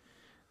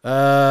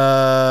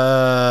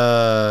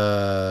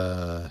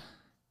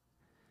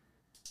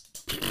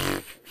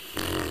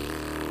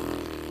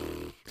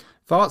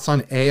 Thoughts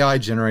on AI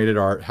generated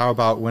art? How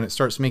about when it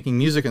starts making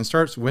music and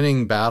starts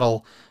winning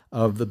battle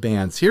of the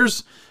bands?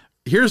 Here's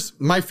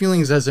my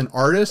feelings as an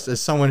artist,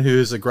 as someone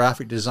who's a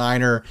graphic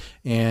designer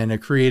and a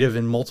creative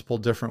in multiple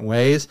different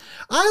ways.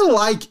 I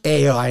like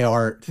AI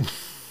art.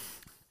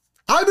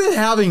 I've been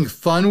having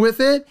fun with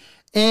it.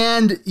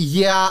 And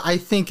yeah, I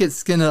think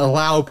it's going to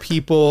allow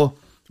people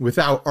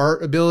without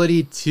art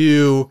ability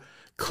to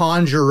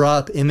conjure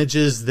up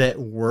images that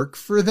work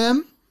for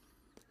them.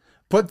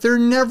 But they're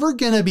never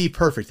going to be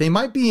perfect. They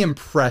might be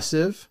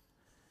impressive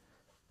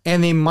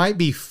and they might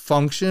be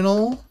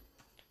functional.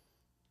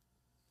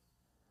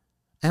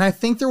 And I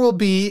think there will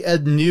be a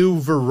new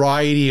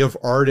variety of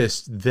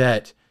artists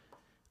that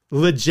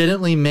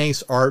legitimately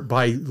makes art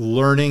by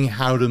learning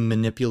how to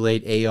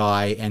manipulate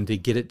AI and to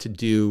get it to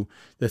do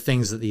the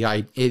things that the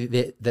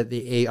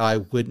AI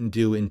wouldn't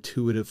do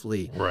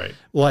intuitively. Right.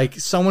 Like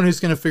someone who's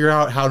going to figure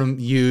out how to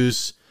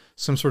use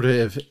some sort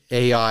of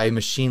AI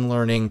machine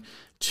learning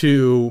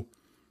to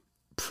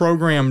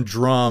program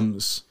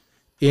drums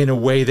in a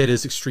way that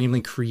is extremely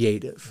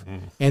creative.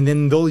 And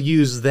then they'll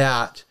use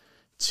that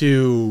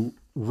to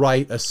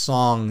write a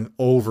song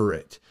over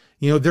it.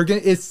 You know,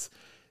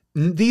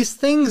 these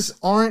things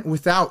aren't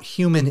without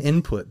human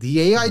input.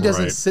 The AI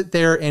doesn't sit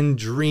there and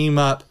dream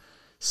up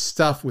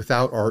stuff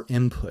without our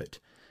input.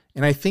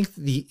 And I think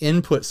the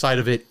input side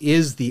of it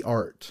is the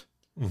art.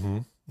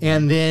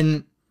 And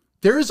then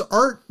there's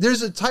art,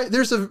 there's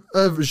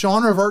a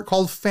genre of art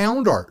called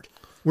found art,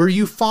 where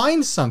you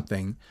find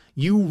something,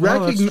 you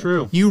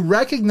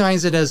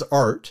recognize it as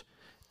art,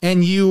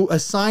 and you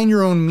assign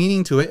your own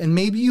meaning to it, and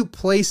maybe you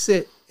place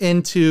it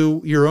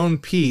into your own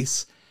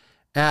piece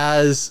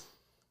as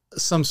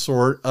some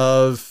sort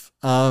of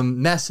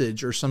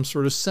message or some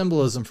sort of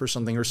symbolism for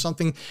something, or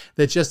something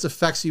that just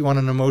affects you on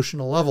an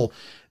emotional level.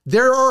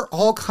 There are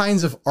all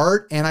kinds of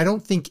art, and I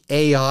don't think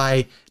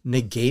AI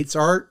negates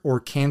art or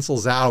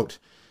cancels out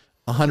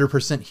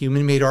 100%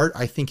 human-made art.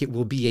 I think it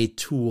will be a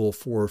tool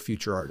for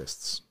future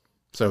artists.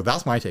 So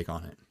that's my take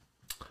on it.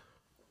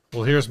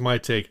 Well, here's my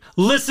take.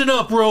 Listen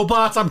up,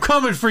 robots. I'm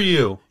coming for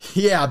you.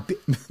 Yeah,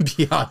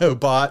 Beato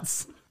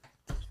bots.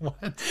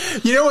 What?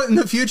 You know what? In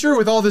the future,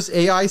 with all this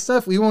AI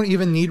stuff, we won't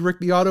even need Rick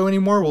Beato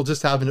anymore. We'll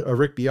just have a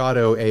Rick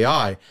Beato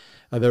AI,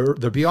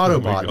 the Beato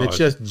bot that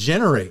just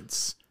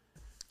generates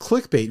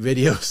clickbait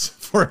videos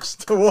for us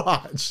to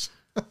watch.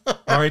 All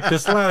right,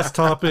 this last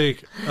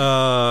topic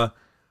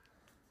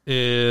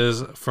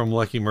is from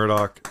Lucky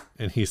Murdoch,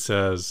 and he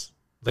says,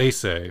 they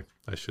say,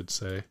 I should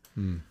say,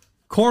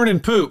 corn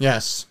and poop.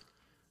 Yes.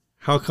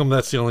 How come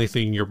that's the only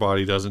thing your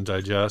body doesn't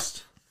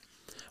digest?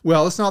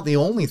 Well, it's not the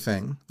only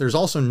thing. There's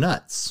also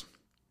nuts.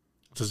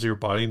 Does your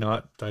body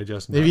not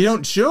digest nuts? If you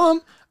don't chew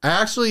them,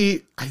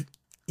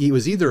 it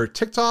was either a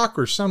TikTok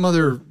or some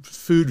other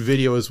food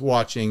video I was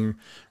watching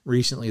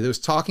recently that was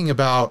talking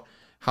about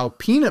how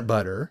peanut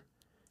butter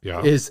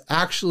is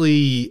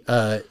actually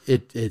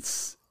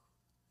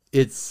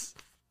it's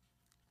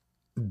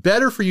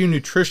better for you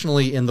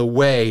nutritionally in the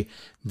way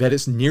that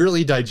it's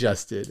nearly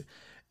digested.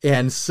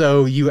 And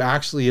so you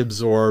actually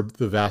absorb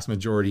the vast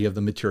majority of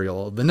the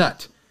material of the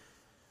nut.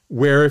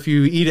 Where if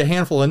you eat a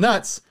handful of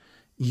nuts,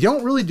 you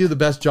don't really do the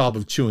best job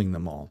of chewing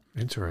them all.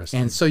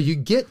 Interesting. And so you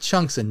get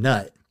chunks of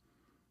nut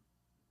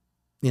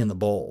in the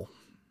bowl.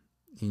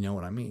 You know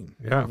what I mean?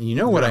 Yeah. You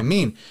know what I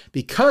mean?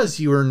 Because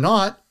you are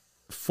not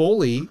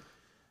fully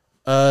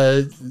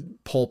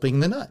pulping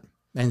the nut.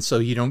 And so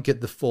you don't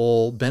get the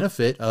full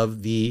benefit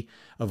of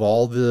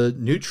all the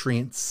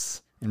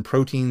nutrients and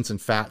proteins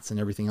and fats and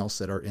everything else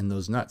that are in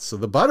those nuts. So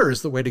the butter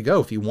is the way to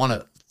go if you want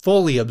to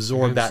fully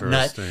absorb that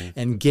nut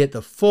and get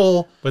the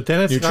full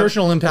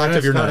nutritional impact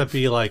of your nut. It's got to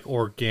be like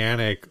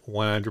organic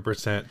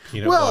 100%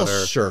 peanut butter.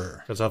 Well, sure.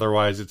 Because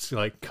otherwise it's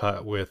like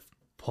cut with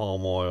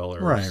palm oil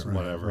or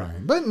whatever. Right.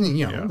 But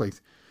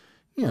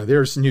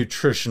there's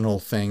nutritional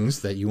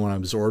things that you want to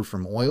absorb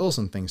from oils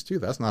and things too.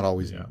 That's not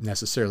always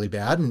necessarily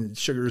bad, and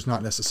sugar is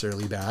not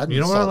necessarily bad. You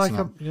know what I like?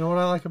 You know what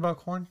I like about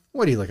corn?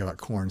 What do you like about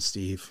corn,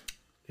 Steve?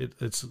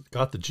 It's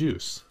got the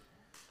juice.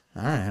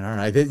 All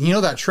right. You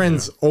know that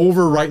trend's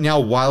over right now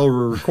while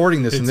we're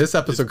recording this, and this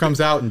episode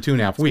comes out in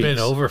 2.5 weeks. It's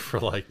been over for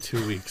like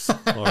 2 weeks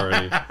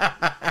already.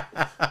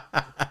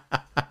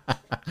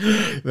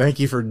 Thank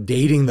you for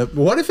dating the.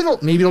 What if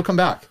maybe it'll come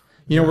back?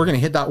 We're going to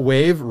hit that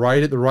wave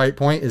right at the right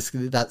point. It's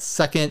that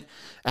second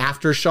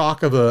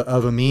aftershock of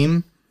a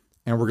meme,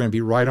 and we're going to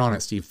be right on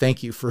it, Steve.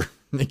 Thank you for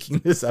making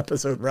this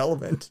episode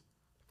relevant.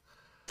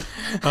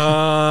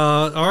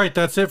 All right,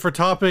 that's it for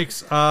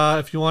topics.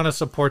 If you want to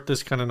support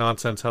this kind of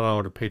nonsense, head on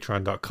over to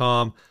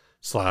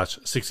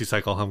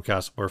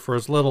patreon.com/60cyclehumcast, where for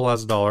as little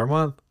as $1 a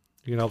month,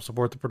 you can help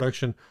support the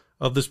production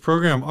of this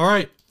program. All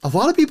right. A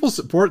lot of people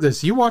support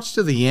this. You watch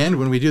to the end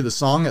when we do the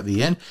song at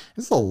the end.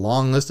 It's a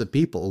long list of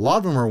people. A lot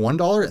of them are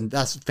 $1, and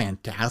that's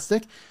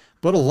fantastic.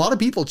 But a lot of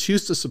people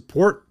choose to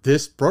support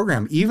this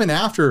program, even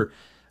after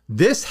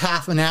this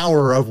half an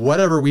hour of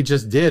whatever we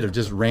just did, of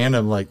just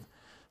random, like,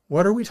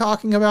 what are we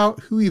talking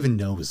about? Who even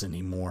knows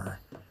anymore?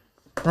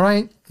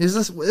 Right?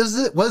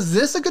 Was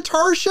this a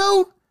guitar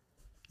show?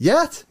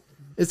 Yet?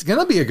 It's going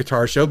to be a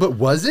guitar show, but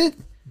was it?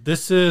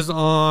 This is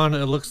on,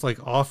 it looks like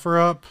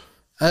OfferUp.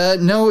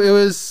 No, it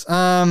was,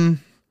 I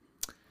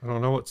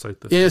don't know what site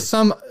this is.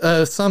 Some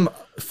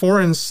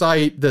foreign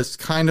site that's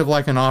kind of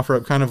like an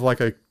OfferUp, kind of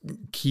like a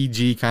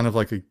Kijiji, kind of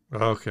like a,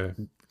 okay.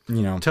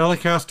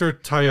 Telecaster,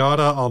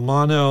 Toyota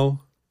Almano,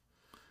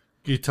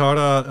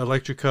 Guitarra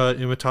Electrica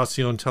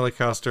Imitación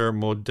Telecaster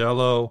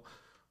Modelo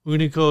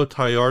Único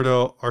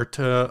Tallardo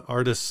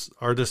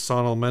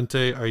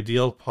Artesanalmente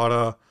Ideal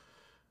para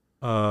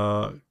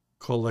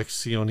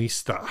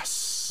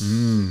Coleccionistas.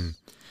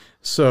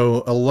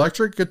 So,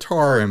 electric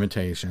guitar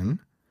imitation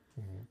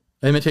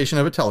of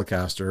a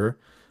Telecaster,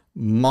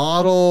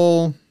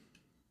 model,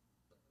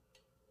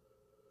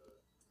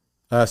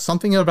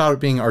 something about it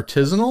being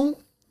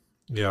artisanal.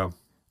 Yeah.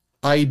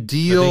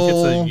 Ideal. I think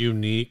it's a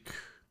unique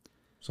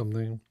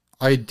something.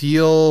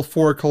 Ideal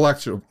for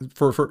collection,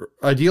 for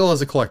ideal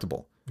as a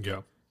collectible.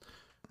 Yeah.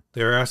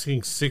 They're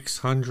asking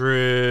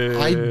 600.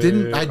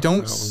 I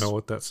don't know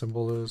what that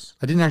symbol is.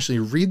 I didn't actually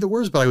read the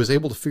words, but I was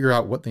able to figure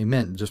out what they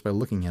meant just by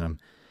looking at them.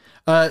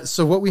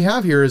 So what we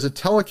have here is a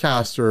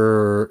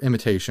Telecaster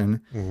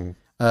imitation.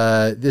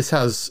 This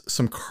has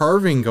some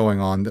carving going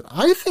on that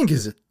I think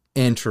is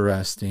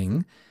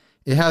interesting.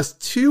 It has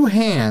two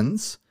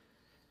hands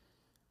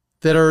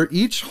that are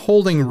each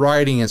holding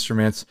writing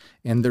instruments,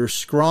 and they're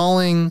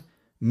scrawling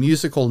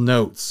musical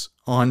notes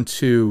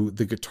onto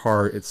the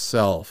guitar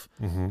itself.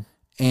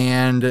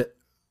 And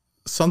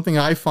something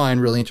I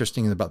find really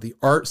interesting about the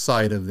art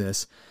side of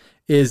this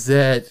is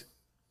that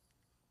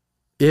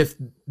if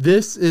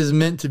this is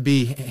meant to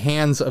be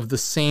hands of the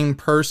same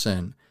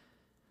person,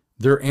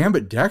 they're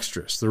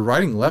ambidextrous. They're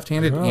writing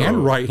left-handed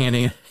and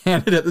right-handed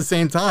at the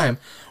same time.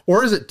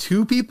 Or is it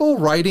two people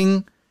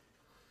writing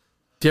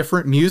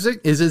different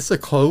music? Is this a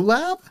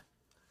collab?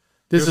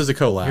 This is a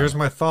collab. Here's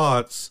my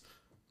thoughts.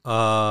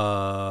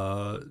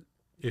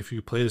 If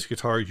you play this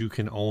guitar, you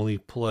can only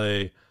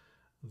play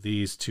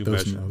these two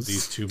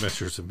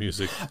measures of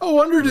music. I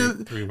wonder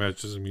three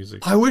measures of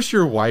music. I wish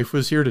your wife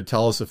was here to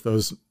tell us if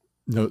those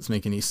notes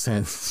make any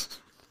sense.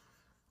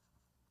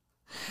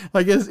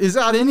 Like, is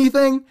that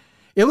anything?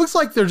 It looks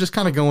like they're just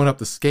kind of going up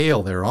the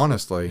scale there,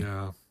 honestly.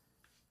 Yeah.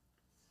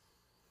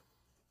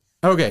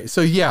 Okay,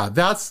 so yeah,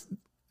 that's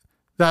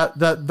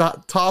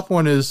that top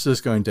one is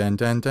just going dun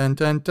dun dun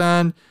dun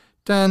dun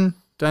dun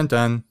dun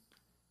dun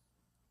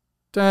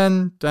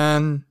dun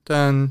dun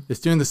dun.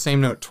 It's doing the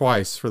same note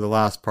twice for the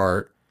last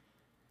part.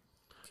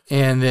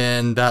 And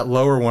then that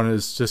lower one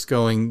is just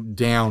going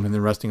down and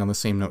then resting on the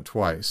same note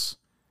twice.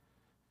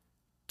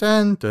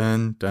 Dun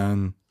dun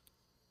dun.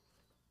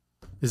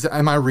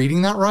 Am I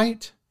reading that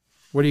right?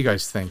 What do you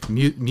guys think?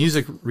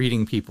 Music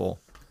reading people.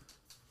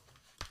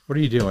 What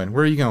are you doing?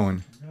 Where are you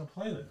going? I'm gonna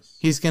play this.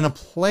 He's gonna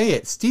play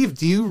it. Steve,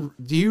 do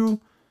you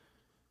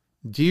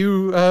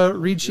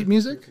read sheet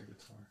music?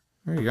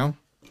 There you go.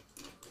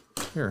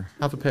 Here,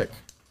 have a pick.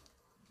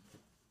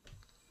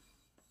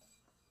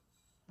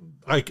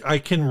 I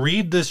can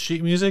read this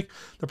sheet music.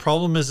 The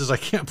problem is I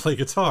can't play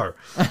guitar.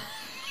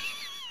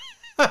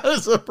 That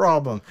is a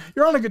problem.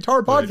 You're on a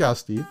guitar podcast,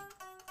 Steve.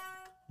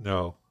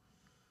 No.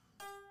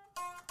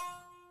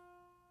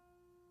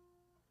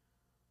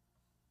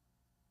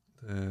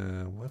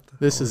 What the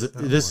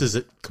This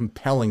is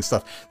compelling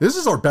stuff. This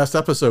is our best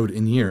episode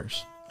in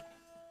years.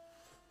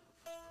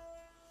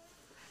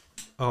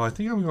 Oh, I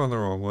think I'm going the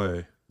wrong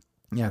way.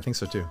 Yeah, I think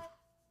so too.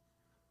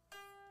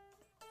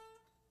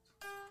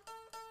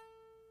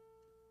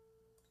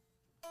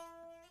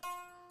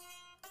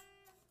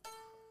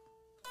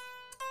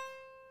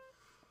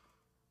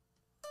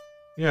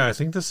 Yeah, I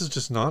think this is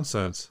just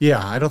nonsense.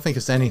 Yeah, I don't think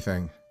it's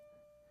anything.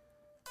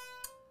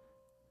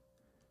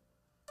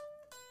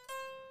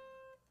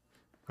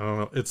 I don't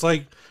know. It's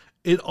like,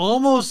 it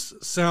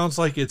almost sounds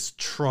like it's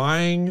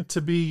trying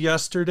to be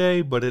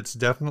Yesterday, but it's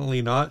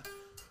definitely not.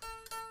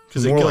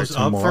 Because it goes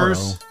up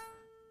first.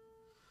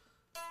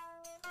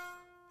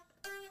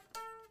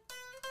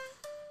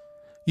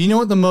 You know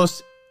what the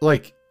most,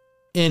 like,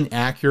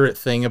 inaccurate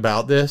thing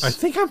about this? I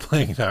think I'm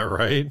playing that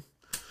right.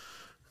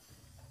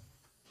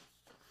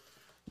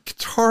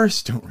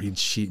 Guitarists don't read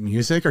sheet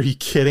music. Are you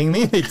kidding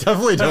me? They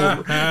definitely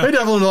don't. They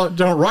definitely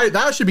don't write.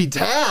 That should be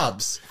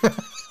tabs.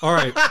 All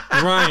right,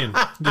 Ryan,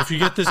 if you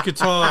get this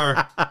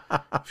guitar,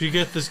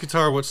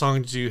 what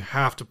song do you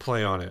have to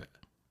play on it?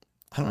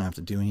 I don't have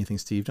to do anything,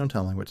 Steve. Don't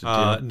tell me what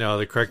to do. No,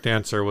 the correct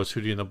answer was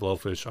Hootie and the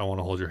Blowfish, I Want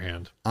to Hold Your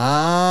Hand.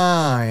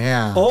 Ah,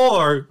 yeah.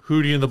 Or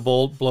Hootie and the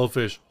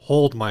Blowfish,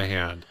 Hold My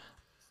Hand.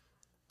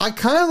 I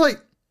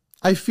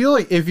feel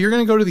like if you're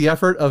going to go to the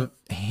effort of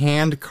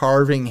hand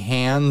carving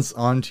hands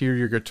onto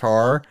your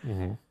guitar,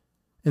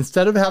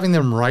 instead of having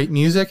them write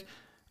music,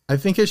 I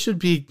think it should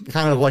be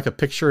kind of like a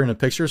picture in a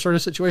picture sort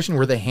of situation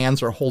where the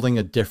hands are holding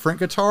a different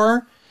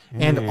guitar.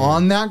 And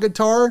on that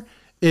guitar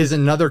is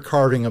another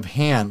carving of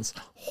hands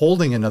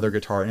holding another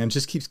guitar. And it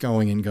just keeps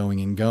going and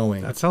going and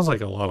going. That sounds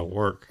like a lot of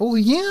work. Oh,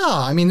 yeah.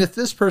 I mean, if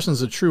this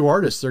person's a true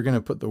artist, they're going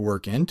to put the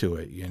work into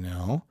it, you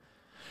know?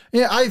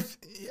 Yeah,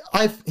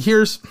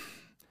 here's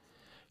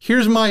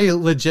my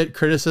legit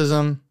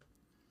criticism.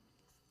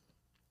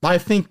 I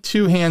think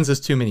two hands is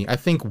too many. I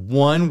think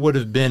one would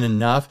have been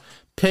enough.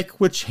 Pick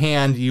which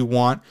hand you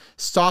want.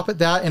 Stop at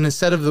that. And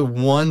instead of the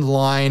one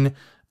line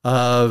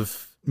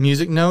of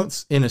music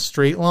notes in a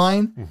straight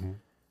line,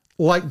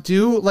 like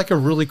do like a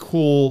really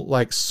cool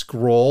like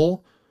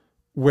scroll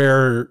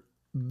where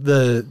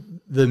the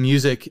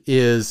music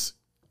is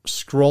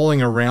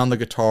scrolling around the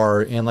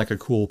guitar in like a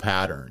cool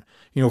pattern,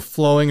 you know,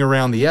 flowing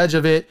around the edge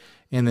of it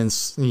and then,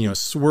 you know,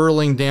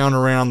 swirling down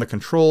around the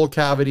control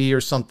cavity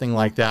or something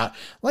like that.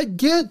 Like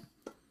get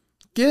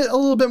a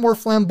little bit more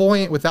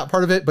flamboyant with that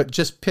part of it, but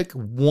just pick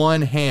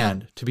one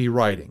hand to be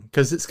writing,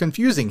 because it's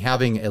confusing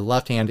having a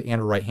left hand and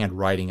a right hand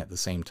writing at the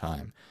same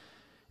time.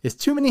 It's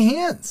too many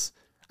hands.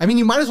 I mean,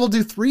 you might as well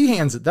do three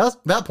hands at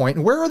that point.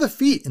 And where are the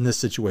feet in this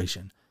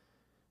situation?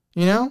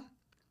 You know?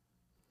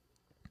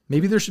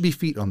 Maybe there should be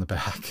feet on the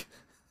back.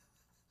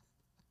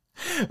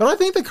 But I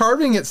think the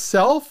carving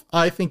itself,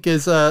 I think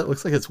is,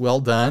 looks like it's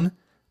well done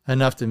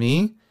enough to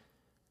me.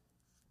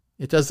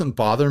 It doesn't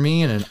bother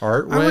me in an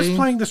art way. I was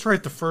playing this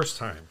right the first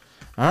time.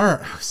 All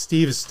right.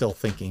 Steve is still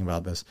thinking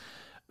about this.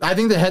 I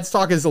think the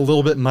headstock is a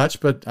little bit much,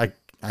 but I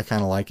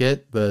kind of like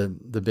it. The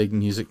big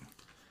music.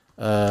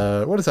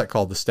 What is that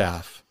called? The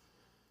staff.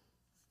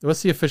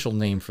 What's the official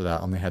name for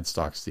that on the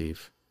headstock,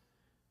 Steve?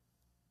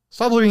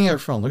 Stop looking at your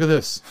phone. Look at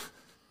this.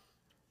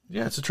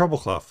 Yeah, it's a treble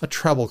clef. A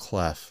treble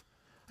clef.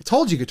 I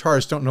told you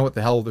guitarists don't know what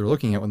the hell they're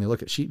looking at when they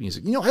look at sheet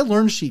music. You know, I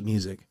learned sheet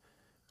music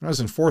when I was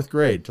in 4th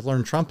grade to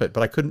learn trumpet,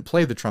 but I couldn't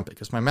play the trumpet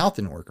because my mouth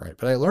didn't work right.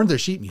 But I learned the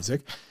sheet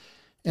music,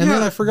 and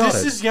then I forgot it.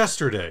 This is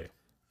Yesterday.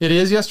 It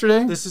is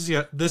yesterday? This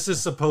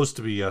is supposed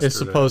to be yesterday. It's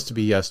supposed to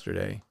be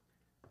yesterday.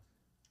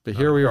 But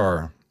here we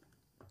are.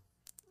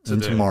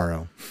 And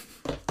tomorrow.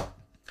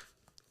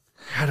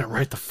 Had it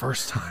right the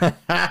first time.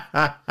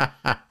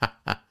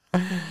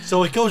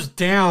 So it goes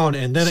down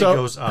and then it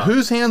goes up.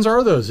 Whose hands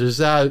are those? Is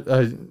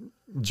that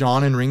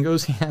John and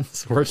Ringo's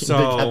hands working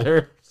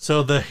together?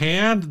 So the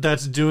hand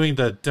that's doing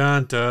the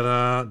dun dun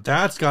dun,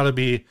 that's got to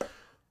be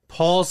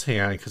Paul's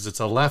hand because it's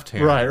a left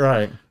hand.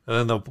 Right. And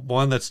then the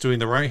one that's doing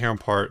the right hand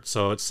part.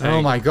 So it's saying,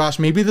 oh my gosh,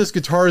 maybe this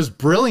guitar is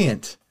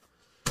brilliant.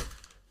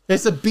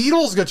 It's a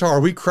Beatles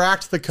guitar. We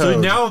cracked the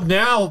code. So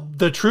now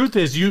the truth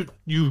is you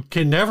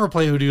can never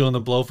play Hootie on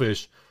the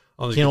Blowfish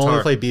on this guitar. You can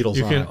only play Beatles.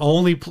 You can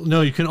only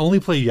you can only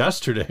play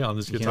Yesterday on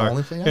this guitar. Can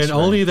only play Yesterday. And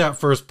only that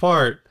first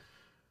part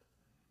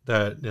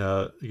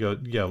that you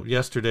go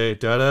Yesterday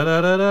da da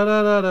da da da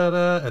da da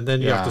da, and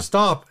then you have to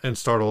stop and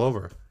start all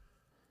over.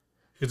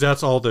 Because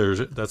that's all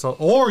that's all.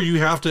 Or you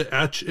have to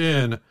etch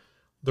in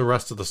the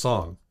rest of the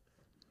song.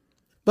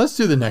 Let's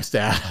do the next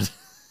ad.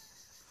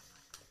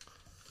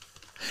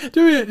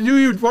 Do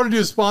we want to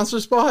do a sponsor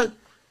spot?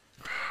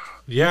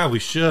 Yeah, we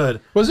should.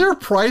 Was there a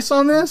price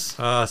on this?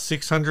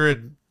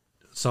 600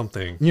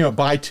 something.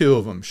 Buy 2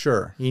 of them.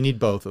 Sure. You need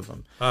both of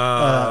them.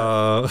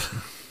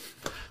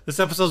 This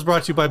episode is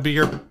brought to you by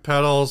Bigger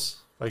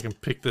Pedals. If I can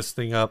pick this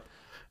thing up.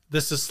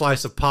 This is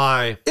Slice of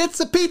Pie. It's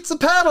a pizza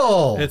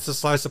pedal. It's a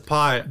slice of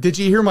pie. Did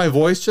you hear my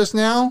voice just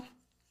now?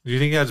 Do you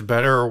think that's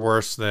better or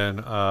worse than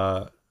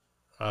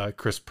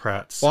Chris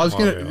Pratt's? Well,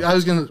 I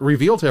was gonna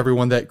reveal to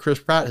everyone that Chris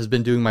Pratt has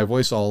been doing my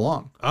voice all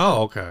along.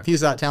 Oh, okay.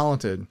 He's that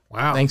talented.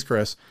 Wow. Thanks,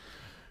 Chris.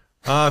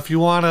 If you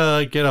want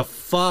to get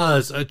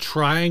a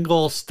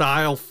triangle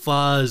style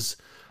fuzz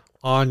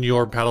on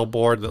your pedal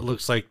board that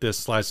looks like this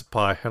slice of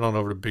pie, head on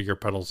over to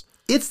biggerpedals.com.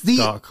 It's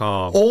the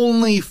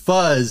only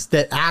fuzz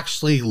that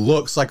actually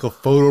looks like a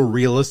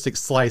photorealistic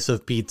slice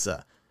of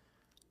pizza.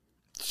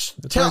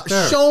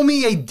 Show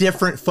me a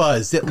different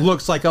fuzz that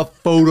looks like a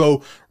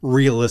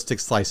photorealistic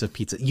slice of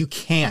pizza. You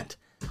can't,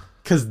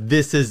 because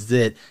this is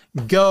it.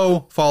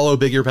 Go follow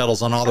Bigger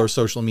Pedals on all their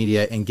social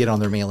media and get on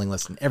their mailing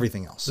list and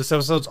everything else. This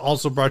episode is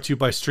also brought to you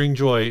by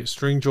Stringjoy.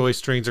 Stringjoy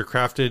strings are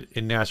crafted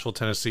in Nashville,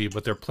 Tennessee,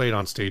 but they're played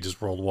on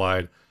stages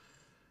worldwide.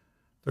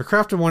 They're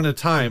crafted one at a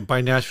time by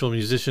Nashville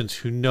musicians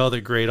who know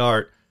that great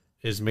art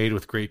is made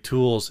with great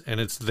tools, and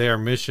it's their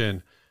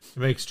mission to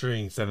make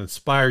strings that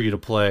inspire you to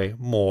play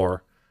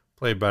more,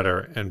 play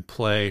better, and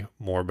play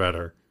more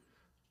better.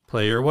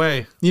 Play your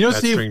way.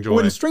 Steve,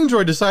 when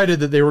Stringjoy decided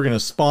that they were going to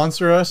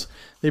sponsor us,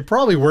 they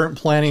probably weren't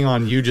planning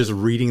on you just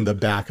reading the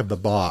back of the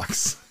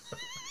box.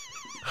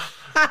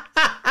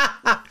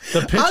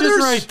 The pitch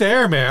is right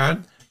there,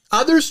 man.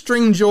 Other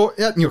string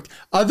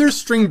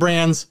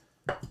brands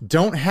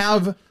don't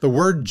have the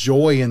word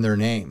joy in their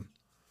name.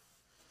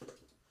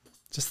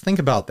 Just think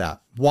about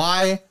that.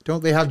 Why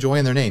don't they have joy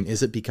in their name?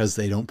 Is it because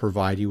they don't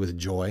provide you with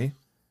joy?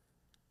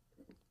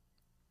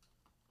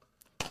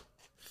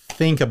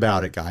 Think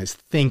about it, guys.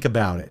 Think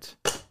about it.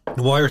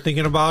 While you're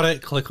thinking about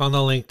it, click on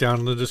the link down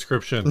in the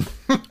description.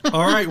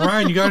 All right,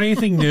 Ryan, you got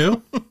anything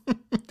new?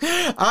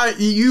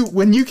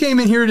 When you came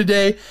in here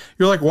today,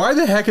 you're like, why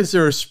the heck is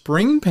there a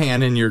spring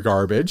pan in your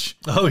garbage?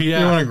 Oh, yeah.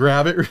 You want to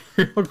grab it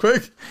real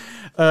quick?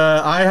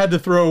 I had to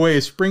throw away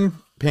a spring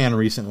pan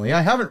recently.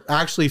 I haven't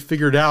actually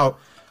figured out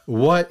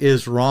what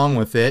is wrong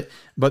with it,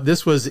 but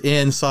this was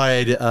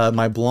inside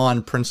my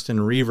blonde Princeton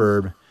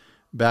Reverb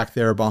back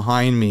there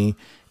behind me,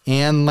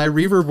 and my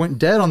reverb went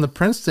dead on the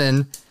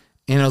Princeton,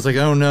 and I was like,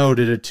 oh no,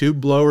 did a tube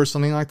blow or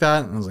something like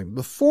that? And I was like,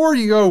 before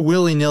you go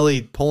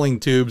willy-nilly pulling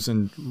tubes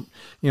and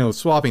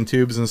swapping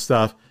tubes and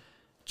stuff,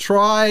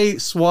 try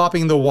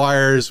swapping the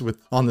wires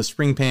on the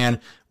spring pan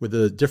with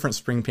a different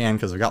spring pan,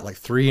 because I've got like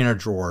 3 in a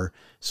drawer.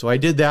 So I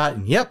did that,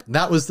 and yep,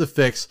 that was the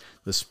fix.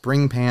 The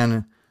spring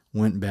pan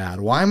went bad.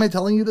 Why am I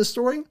telling you this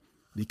story?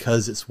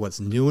 Because it's what's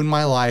new in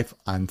my life.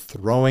 I'm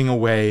throwing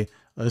away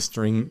a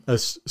spring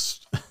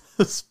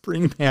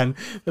pan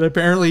that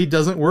apparently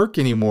doesn't work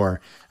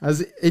anymore. I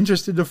was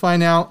interested to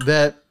find out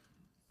that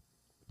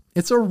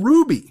it's a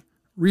Ruby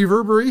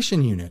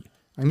reverberation unit.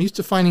 I'm used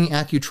to finding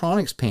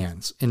Accutronics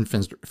pans in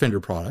Fender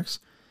products.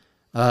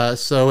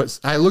 So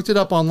I looked it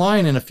up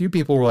online, and a few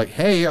people were like,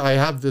 hey, I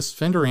have this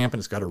Fender amp and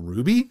it's got a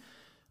Ruby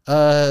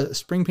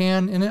spring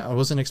pan in it. I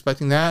wasn't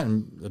expecting that.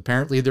 And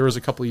apparently there was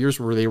a couple of years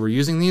where they were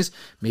using these.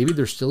 Maybe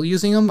they're still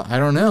using them. I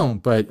don't know.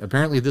 But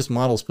apparently this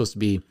model is supposed to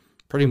be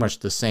pretty much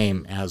the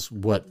same as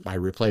what I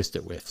replaced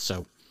it with.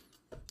 So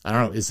I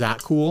don't know. Is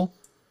that cool?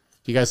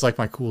 Do you guys like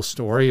my cool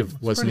story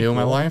of what's new in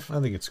my life?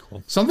 I think it's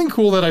cool. Something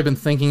cool that I've been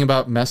thinking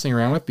about messing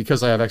around with,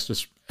 because I have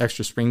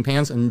extra spring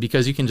pans, and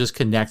because you can just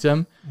connect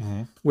them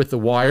with the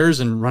wires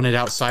and run it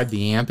outside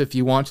the amp if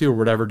you want to, or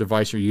whatever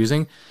device you're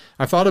using.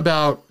 I thought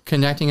about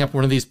connecting up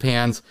one of these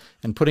pans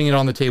and putting it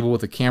on the table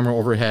with a camera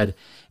overhead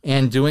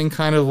and doing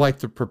kind of like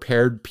the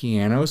prepared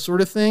piano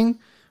sort of thing,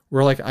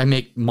 where like I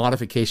make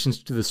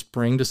modifications to the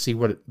spring to see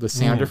what the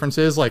sound difference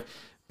is, like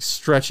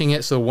stretching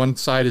it so one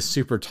side is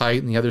super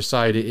tight and the other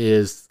side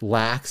is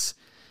lax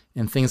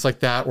and things like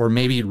that, or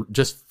maybe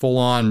just full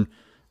on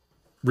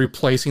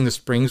replacing the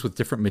springs with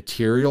different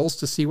materials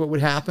to see what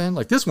would happen.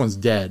 Like this one's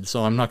dead,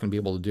 so I'm not going to be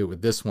able to do it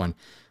with this one.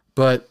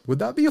 But would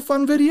that be a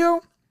fun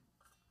video?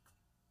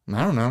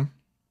 I don't know.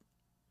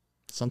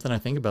 Something I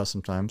think about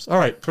sometimes. All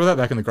right, throw that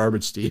back in the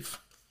garbage, Steve.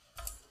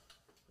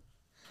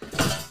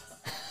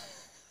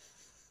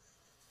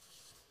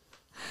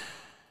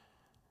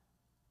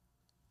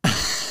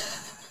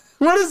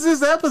 What is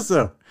this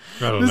episode?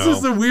 I don't know. This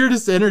is the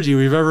weirdest energy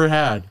we've ever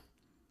had.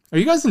 Are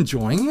you guys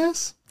enjoying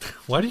this?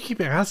 Why do you keep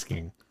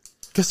asking?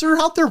 Because they're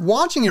out there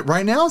watching it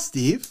right now,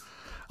 Steve.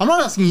 I'm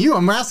not asking you.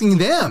 I'm asking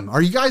them.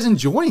 Are you guys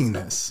enjoying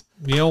this?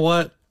 You know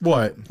what?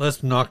 What?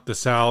 Let's knock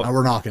this out.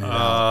 We're knocking it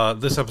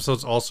out. This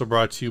episode's also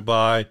brought to you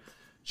by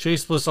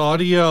Chaseless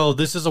Audio.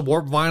 This is a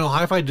Warp Vinyl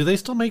Hi-Fi. Do they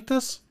still make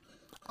this?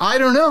 I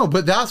don't know,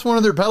 but that's one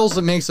of their pedals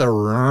that makes a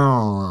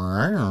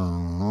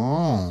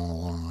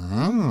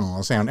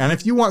sound. And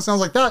if you want sounds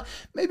like that,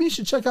 maybe you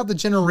should check out the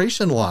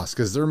Generation Loss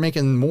because they're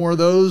making more of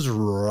those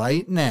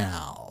right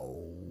now.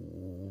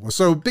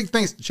 So big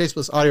thanks to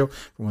Chaseless Audio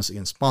for once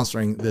again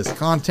sponsoring this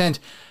content.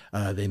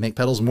 They make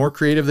pedals more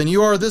creative than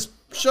you are. This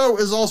show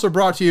is also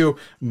brought to you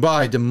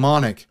by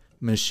Demonic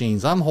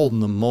Machines. I'm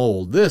holding the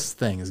mold. This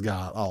thing has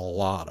got a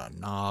lot of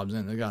knobs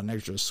and it's got an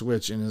extra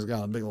switch and it's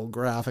got a big old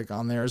graphic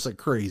on there. It's a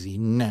crazy,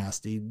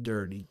 nasty,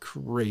 dirty,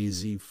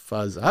 crazy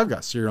fuzz. I've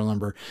got serial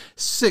number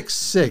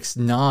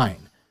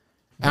 669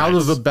 out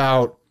of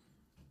about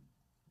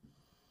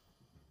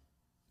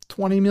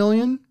 20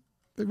 million.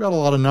 They've got a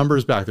lot of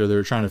numbers back there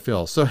they're trying to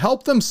fill. So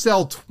help them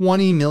sell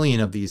 20 million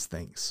of these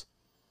things.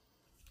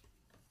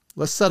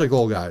 Let's set a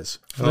goal, guys,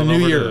 for the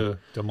new year.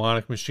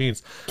 Demonic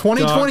Machines.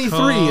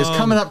 2023 is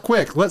coming up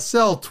quick. Let's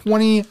sell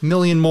 20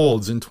 million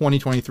molds in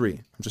 2023.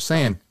 I'm just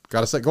saying,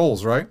 got to set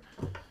goals, right?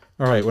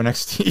 All right, what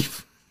next,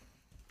 Steve?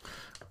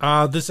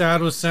 This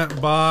ad was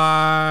sent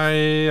by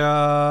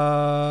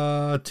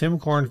Tim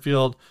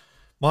Cornfield.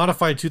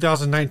 Modified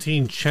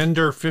 2019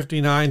 Chender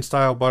 59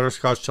 style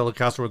butterscotch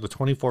Telecaster with a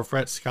 24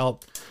 fret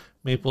scallop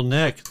maple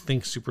neck.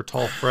 Think super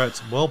tall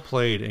frets, well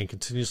played and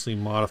continuously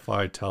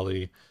modified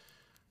Tele.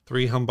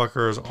 3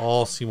 humbuckers,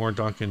 all Seymour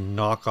Duncan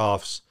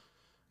knockoffs.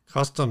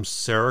 Custom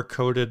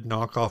Cerakoted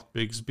knockoff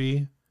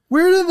Bigsby.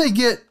 Where did they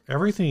get...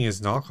 Everything is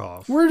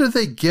knockoff. Where did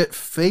they get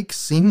fake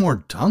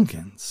Seymour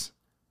Duncans?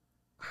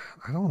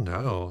 I don't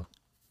know.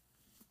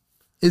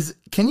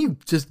 Can you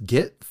just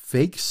get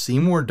fake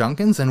Seymour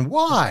Duncans and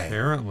why?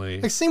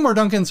 Apparently. Like Seymour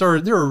Duncans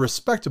they're a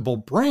respectable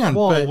brand.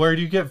 Well, but where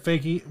do you get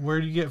fake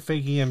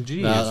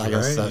EMGs? I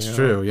guess that's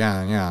true.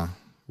 Yeah.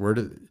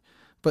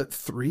 But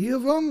 3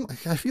 of them?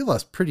 I feel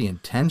that's pretty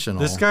intentional.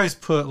 This guy's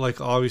put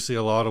obviously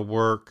a lot of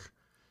work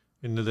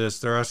into this.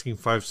 They're asking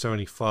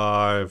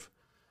 $575.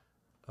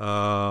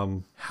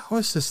 How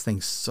is this thing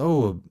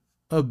so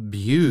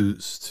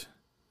abused?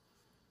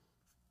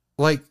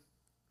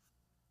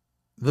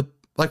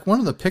 Like one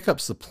of the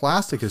pickups, the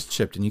plastic is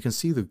chipped and you can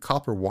see the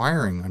copper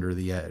wiring under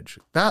the edge.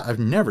 That I've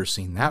never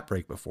seen that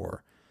break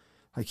before.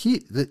 Like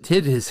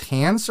did his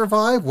hand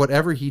survive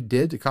whatever he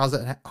did to cause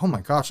that? Oh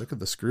my gosh, look at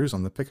the screws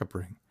on the pickup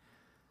ring.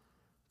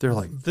 They're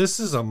like, this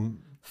is a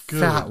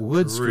fat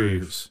wood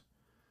screws.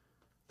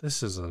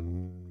 This is a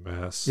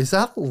mess. Is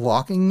that a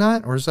locking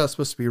nut or is that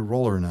supposed to be a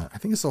roller nut? I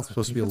think it's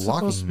supposed to be a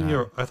locking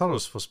nut. I thought it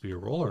was supposed to be a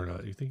roller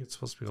nut. You think it's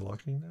supposed to be a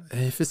locking nut?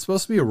 If it's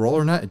supposed to be a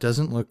roller nut, it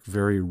doesn't look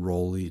very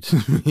rolly to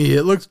me.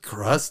 It looks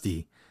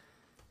crusty.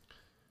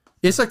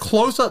 It's a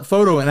close-up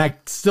photo and I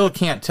still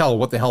can't tell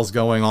what the hell's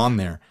going on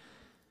there.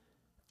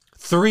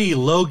 3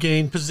 low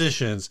gain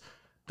positions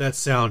that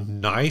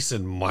sound nice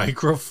and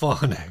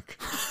microphonic.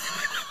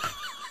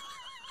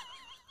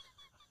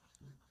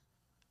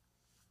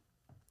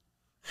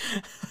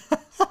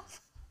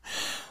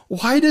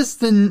 Why does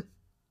the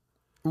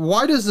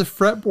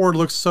fretboard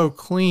look so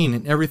clean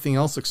and everything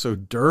else looks so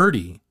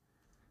dirty?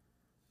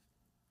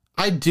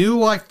 I do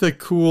like the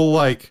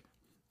cool,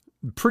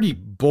 pretty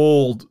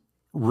bold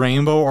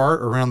rainbow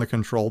art around the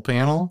control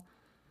panel.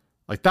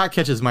 Like that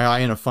catches my eye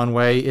in a fun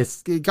way.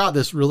 It got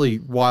this really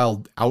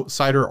wild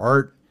outsider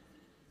art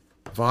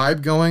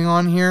vibe going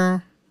on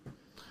here.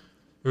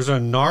 There's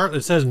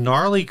it says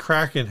gnarly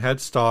Kraken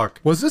headstock.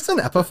 Was this an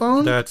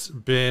Epiphone? That's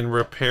been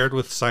repaired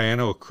with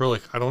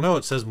cyanoacrylic. I don't know.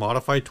 It says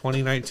modified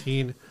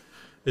 2019.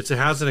 It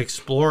has an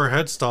Explorer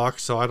headstock,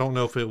 so I don't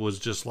know if it was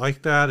just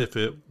like that,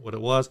 what it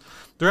was.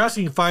 They're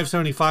asking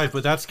 $575,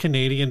 but that's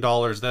Canadian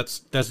dollars. That's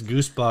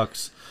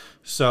Goosebucks.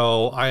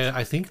 So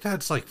I think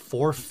that's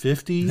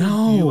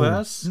 $450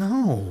 US.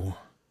 No.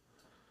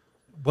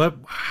 But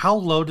how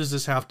low does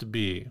this have to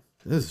be?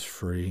 This is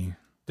free.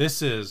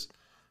 This is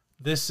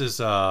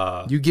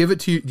you give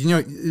it to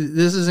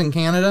this is in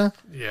Canada.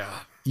 Yeah.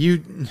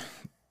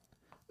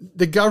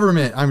 The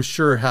government, I'm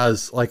sure,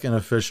 has an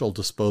official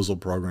disposal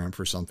program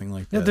for something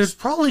like this. Yeah, there's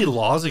probably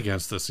laws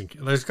against this.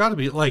 There's got to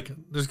be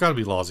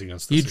laws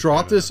against this. You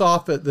drop this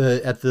off at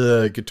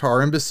the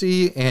Guitar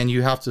Embassy, and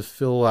you have to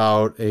fill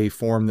out a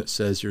form that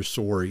says you're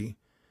sorry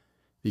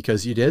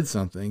because you did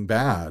something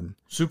bad.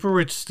 Super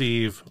Rich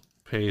Steve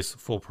pays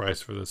full price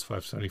for this,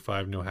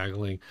 $575, no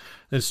haggling.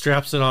 Then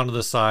straps it onto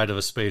the side of a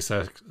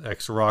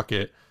SpaceX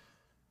rocket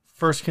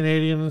first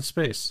Canadian in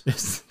space.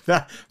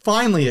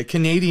 Finally, a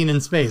Canadian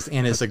in space,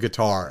 and it's a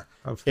guitar.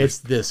 It's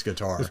this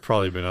guitar. There's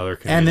probably been other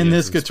Canadians and then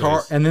this in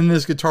guitar, space. and then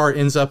this guitar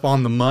ends up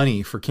on the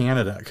money for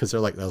Canada because they're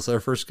like, "That's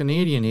our first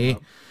Canadian, eh?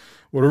 Yep.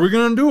 What are we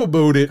gonna do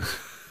about it?"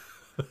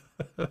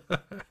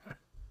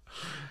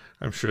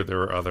 I'm sure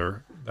there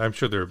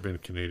have been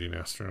Canadian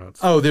astronauts.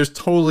 Oh, there's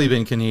totally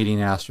been Canadian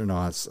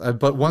astronauts,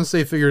 but once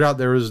they figured out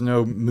there was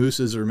no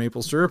mooses or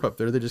maple syrup up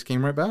there, they just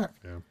came right back.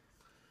 Yeah.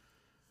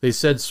 They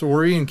said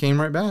sorry and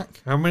came right back.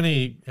 How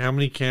many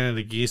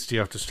Canada geese do you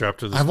have to strap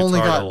to this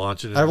guitar to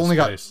launch it into I've only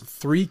space? got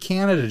 3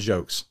 Canada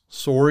jokes.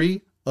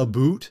 Sorry, a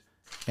boot,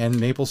 and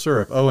maple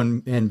syrup. Oh,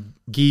 and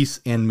geese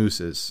and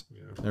mooses.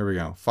 Yeah. There we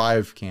go.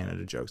 5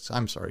 Canada jokes.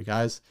 I'm sorry,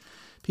 guys.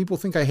 People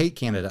think I hate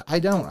Canada. I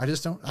don't. I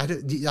just don't.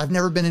 I've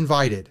never been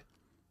invited.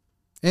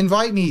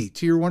 Invite me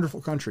to your wonderful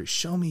country.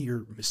 Show me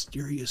your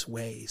mysterious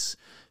ways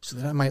so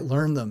that I might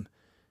learn them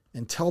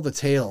and tell the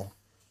tale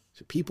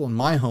to people in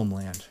my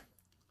homeland.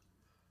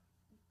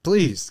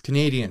 Please,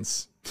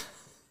 Canadians,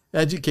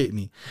 educate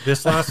me.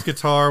 This last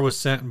guitar was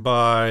sent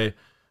by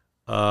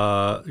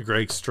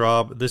Greg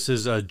Straub. This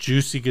is a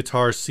Juicy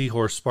Guitars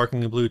Seahorse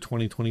Sparkling Blue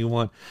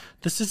 2021.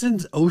 This is in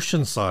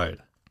Oceanside.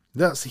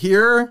 That's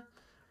here?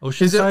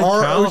 Oceanside, is it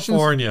our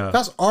California.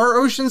 That's our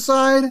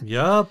Oceanside?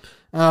 Yup.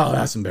 Oh,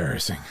 that's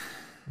embarrassing.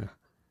 Yeah.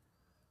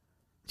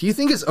 Do you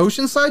think it's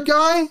Oceanside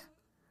Guy?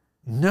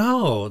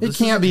 No. It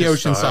can't be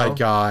Oceanside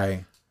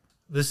Guy.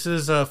 This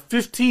is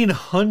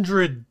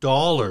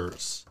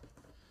 $1,500.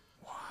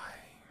 Why?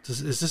 Is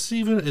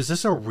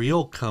this a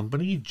real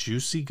company?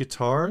 Juicy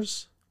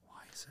Guitars?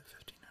 Why is it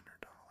 $1,500?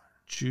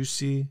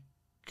 Juicy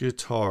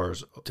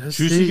Guitars.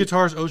 Juicy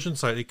Guitars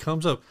Oceanside. It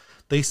comes up.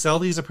 They sell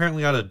these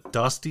apparently out of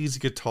Dusty's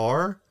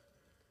Guitar.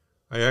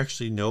 I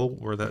actually know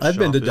where that I've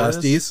been to is.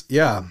 Dusty's.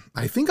 Yeah.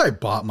 I think I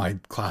bought my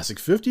Classic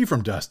 50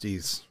 from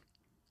Dusty's.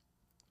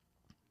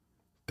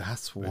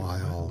 That's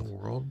wild.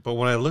 World. But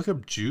when I look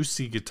up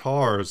Juicy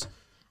Guitars,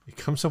 it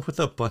comes up with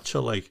a bunch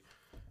of like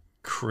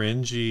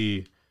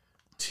cringy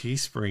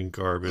Teespring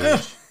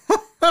garbage.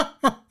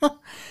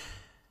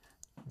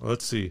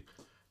 Let's see.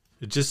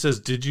 It just says,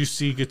 "Did you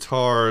see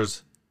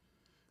guitars?"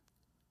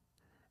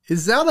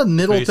 Is that a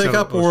middle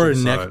pickup or a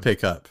neck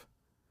pickup?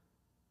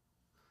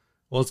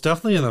 Well, it's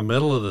definitely in the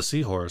middle of the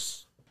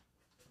Seahorse.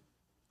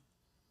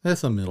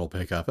 That's a middle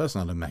pickup. That's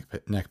not a neck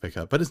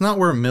pickup, but it's not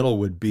where a middle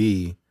would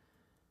be.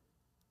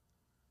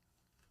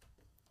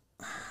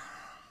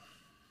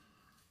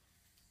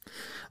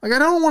 Like, I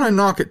don't want to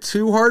knock it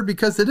too hard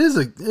because it is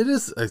a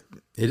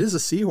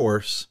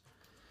Seahorse.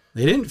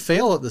 They didn't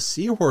fail at the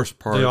Seahorse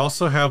part. They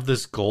also have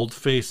this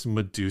gold-faced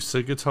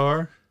Medusa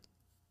guitar.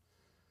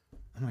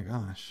 Oh my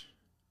gosh.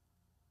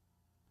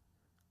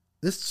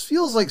 This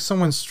feels like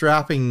someone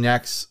bolting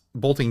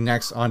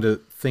necks onto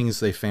things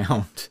they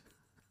found.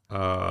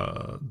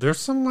 There's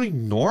some like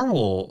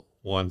normal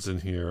ones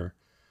in here,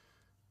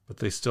 but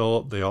they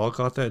all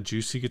got that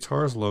Juicy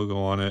Guitars logo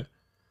on it.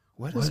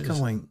 What is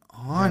going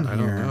on here? I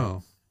don't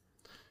know.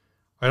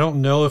 I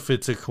don't know if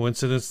it's a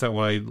coincidence that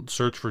when I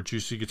searched for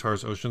Juicy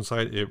Guitars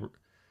Oceanside, it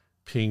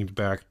pinged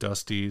back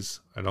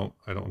Dusty's. I don't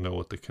know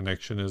what the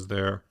connection is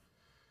there.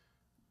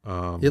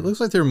 It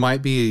looks like there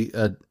might be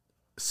a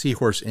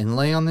Seahorse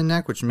inlay on the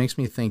neck, which makes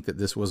me think that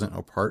this wasn't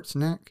a parts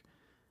neck.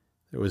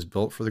 It was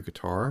built for the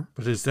guitar.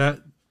 But is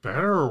that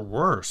better or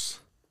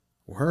worse?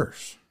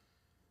 Worse.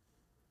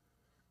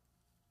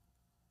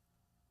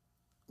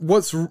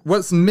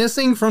 What's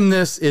missing from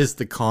this is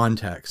the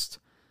context.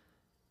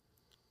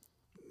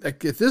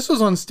 Like, if this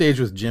was on stage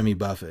with Jimmy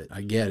Buffett,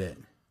 I get it.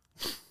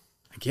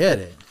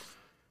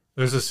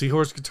 There's a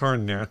Seahorse guitar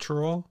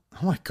natural.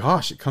 Oh my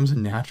gosh, it comes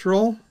in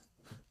natural?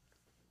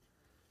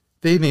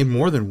 They made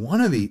more than one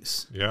of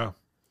these. Yeah.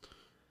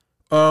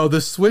 Oh,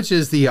 the switch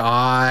is the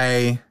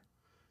eye.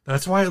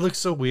 That's why it looks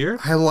so weird?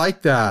 I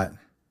like that.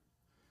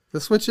 The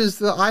switch is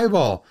the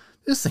eyeball.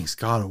 This thing's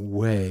got to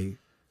weigh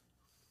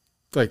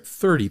like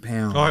 30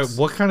 pounds. All right,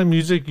 what kind of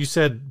music? You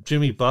said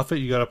Jimmy Buffett.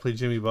 You got to play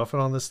Jimmy Buffett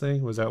on this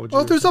thing? Was that what you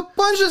Oh, there's a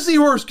bunch of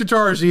Seahorse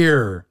guitars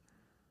here.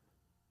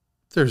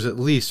 There's at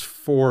least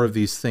 4 of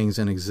these things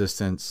in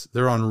existence.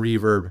 They're on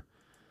reverb.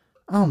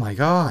 Oh my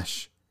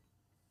gosh.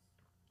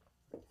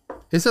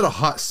 Is it a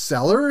hot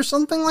seller or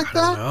something like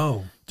that? I don't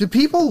know. Do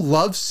people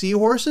love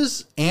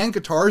Seahorses and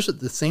guitars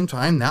at the same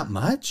time that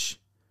much?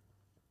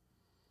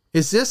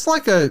 Is this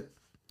like a...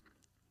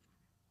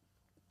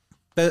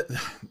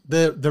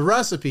 The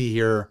recipe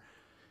here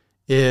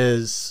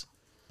is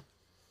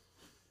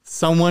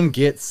someone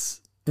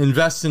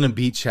invests in a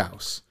beach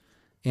house,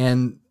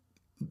 and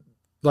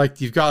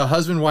like you've got a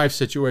husband-wife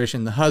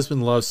situation. The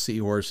husband loves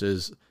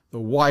Seahorses. The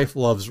wife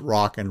loves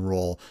rock and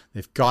roll.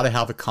 They've got to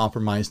have a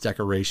compromise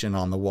decoration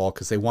on the wall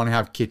because they want to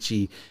have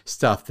kitschy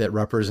stuff that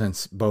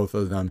represents both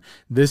of them.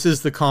 This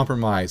is the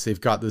compromise.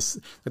 They've got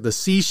the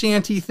sea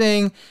shanty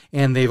thing,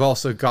 and they've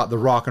also got the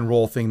rock and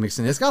roll thing mixed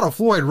in. It's got a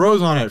Floyd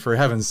Rose on it, for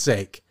heaven's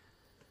sake.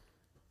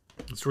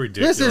 It's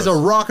ridiculous. This is a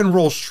rock and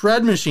roll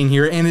shred machine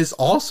here, and it's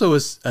also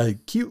a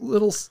cute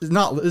little.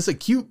 It's a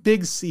cute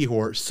big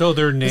seahorse. So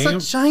their name,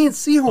 it's a giant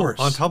seahorse.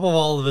 On top of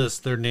all of this,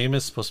 their name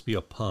is supposed to be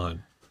a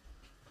pun.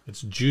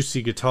 It's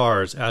Juicy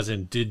Guitars, as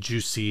in, did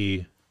you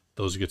see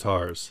those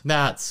guitars?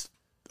 That's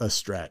a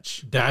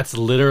stretch. That's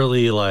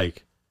literally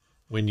like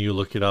when you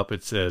look it up,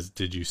 it says,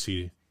 "Did you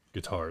see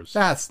guitars?"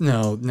 That's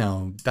no,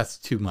 that's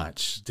too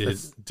much. Did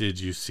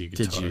you see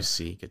guitars? Did you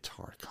see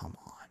guitar? Come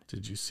on.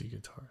 Did you see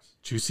guitars?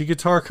 Juicy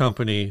Guitar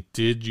Company.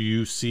 Did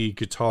you see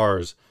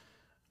guitars?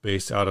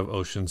 Based out of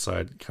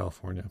Oceanside,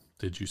 California.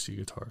 Did you see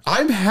guitars?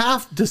 I'm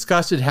half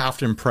disgusted,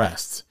 half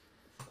impressed.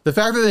 The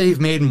fact that they've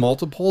made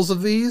multiples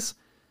of these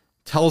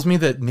tells me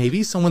that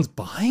maybe someone's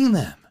buying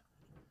them.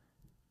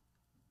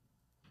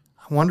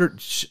 I wonder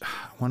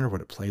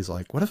what it plays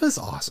like. What if it's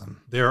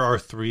awesome? There are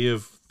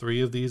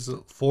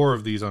four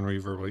of these on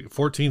Reverb.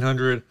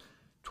 1400,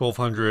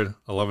 1200,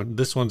 11.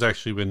 This one's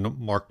actually been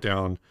marked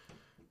down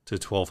to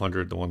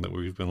 1200, the one that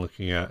we've been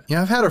looking at.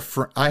 Yeah,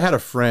 I had a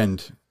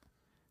friend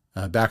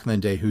back in the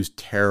day who's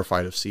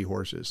terrified of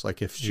seahorses.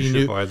 Like if she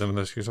knew, buy them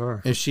this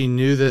guitar. If she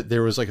knew that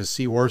there was like a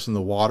seahorse in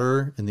the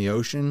water in the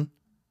ocean,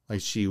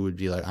 like she would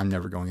be like, I'm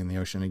never going in the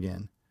ocean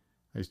again.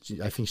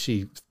 I think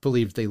she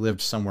believed they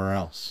lived somewhere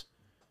else.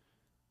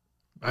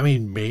 I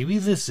mean, maybe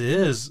this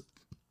is.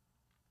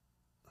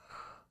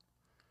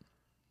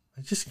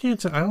 I just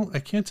can't. I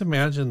can't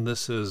imagine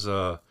this is.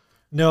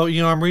 No,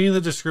 I'm reading the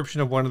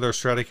description of one of their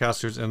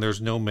Stratocasters, and there's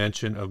no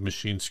mention of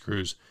machine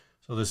screws.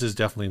 So this is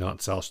definitely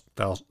not South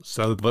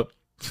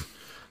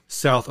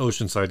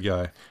Oceanside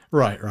guy.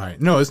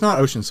 Right. No, it's not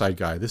Oceanside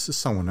guy. This is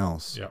someone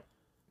else. Yeah.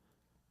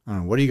 I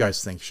don't know. What do you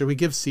guys think? Should we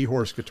give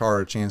Seahorse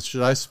guitar a chance?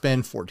 Should I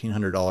spend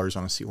 $1,400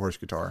 on a Seahorse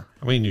guitar?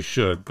 I mean, you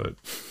should, but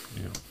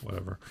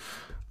whatever.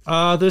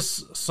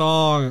 This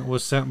song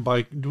was sent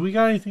by. Do we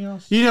got anything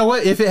else? You know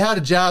what? If it had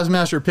a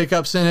Jazzmaster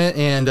pickups in it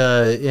and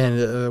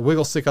a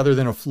wiggle stick other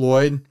than a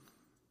Floyd,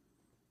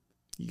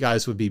 you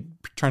guys would be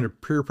trying to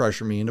peer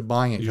pressure me into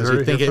buying it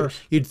because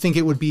you'd think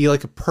it would be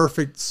like a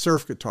perfect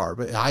surf guitar,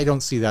 but I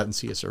don't see that and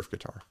see a surf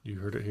guitar. You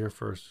heard it here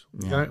first.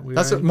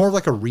 That's more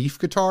like a reef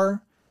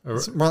guitar.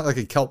 It's more like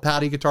a kelp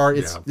patty guitar.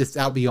 It's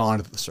out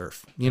beyond the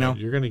surf.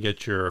 You're gonna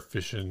get your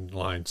fishing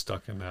line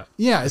stuck in that.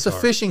 Yeah, it's a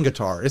fishing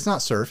guitar. It's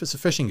not surf. It's a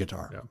fishing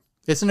guitar. Yeah.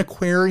 It's an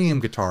aquarium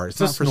guitar.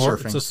 It's not for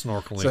surfing. It's a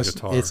snorkeling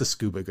guitar. It's a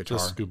scuba guitar.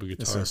 It's a scuba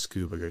guitar. It's a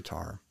scuba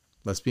guitar.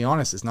 Let's be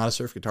honest. It's not a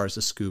surf guitar. It's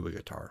a scuba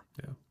guitar.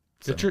 Yeah.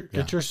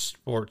 Get your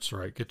sports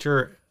right. Get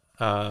your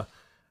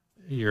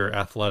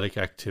athletic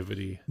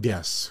activity.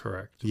 Yes.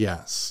 Correct.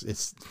 Yes.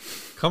 It's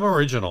come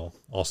original.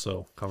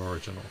 Also come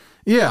original.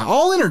 Yeah,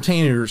 all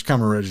entertainers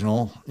come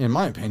original, in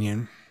my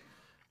opinion.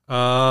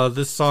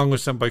 This song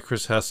was sent by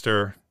Chris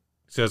Hester.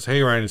 He says,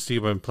 "Hey, Ryan and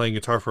Steve, I've been playing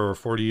guitar for over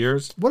 40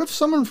 years. What if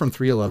someone from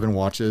 311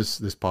 watches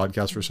this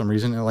podcast for some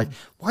reason? They're like,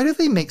 why do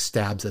they make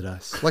stabs at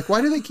us? Like, why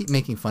do they keep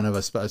making fun of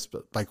us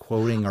by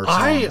quoting our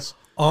songs?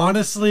 I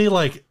honestly,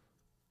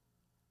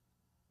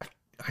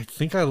 I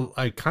think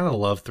I kind of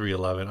love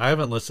 311. I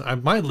haven't listened. I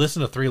might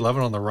listen to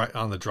 311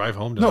 on the drive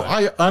home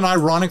tonight. No,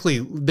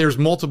 unironically, there's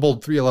multiple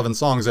 311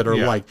 songs that are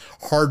like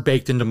hard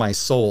baked into my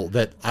soul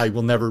that I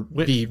will never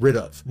be rid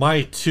of.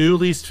 My two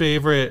least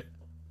favorite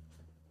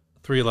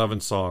 311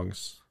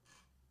 songs.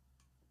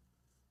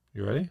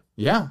 You ready?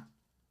 Yeah.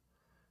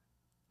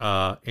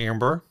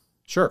 Amber.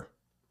 Sure.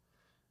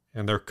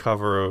 And their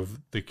cover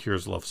of The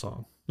Cure's love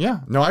song. Yeah.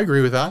 No, I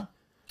agree with that.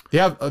 They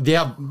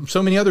have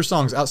so many other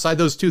songs outside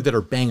those two that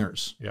are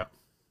bangers. Yeah.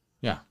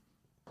 Yeah.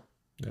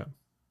 Yeah.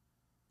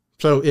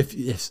 So if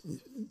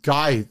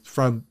Guy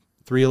from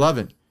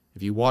 311,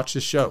 if you watch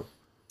this show,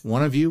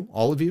 one of you,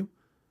 all of you,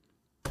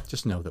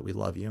 just know that we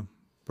love you.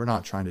 We're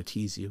not trying to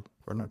tease you.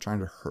 We're not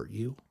trying to hurt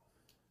you.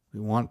 We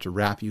want to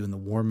wrap you in the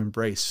warm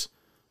embrace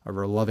of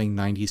our loving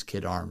 90s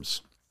kid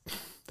arms.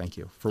 Thank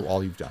you for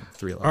all you've done.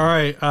 311. All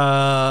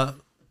right.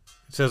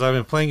 It says, I've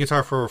been playing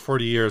guitar for over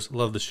 40 years.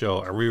 Love the show.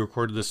 I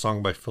re-recorded this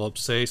song by Philip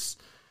Sace.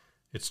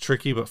 It's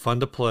tricky but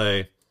fun to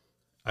play.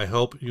 I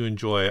hope you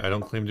enjoy. I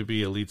don't claim to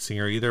be a lead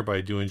singer either, but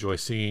I do enjoy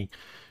singing.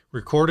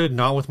 Recorded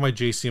not with my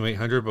JCM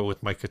 800, but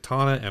with my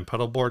Katana and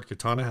pedal board.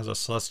 Katana has a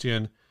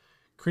Celestion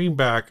cream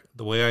back.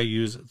 The way I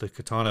use the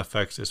Katana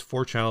effects is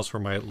 4 channels for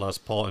my Les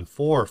Paul and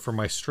 4 for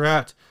my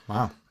Strat.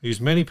 Wow. I use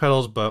many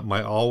pedals, but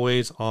my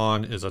always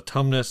on is a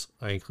Tumnus.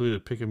 I included a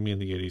pic of me in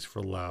the 80s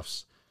for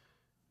laughs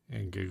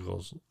and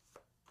giggles.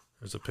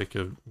 There's a pic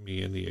of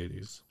me in the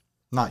 80s.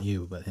 Not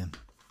you, but him.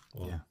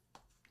 Well, yeah.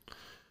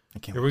 I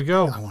can't here wait. We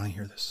go. I want to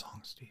hear this song,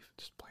 Steve.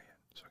 Just play it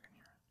so I can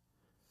hear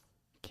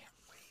it. Can't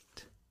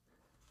wait.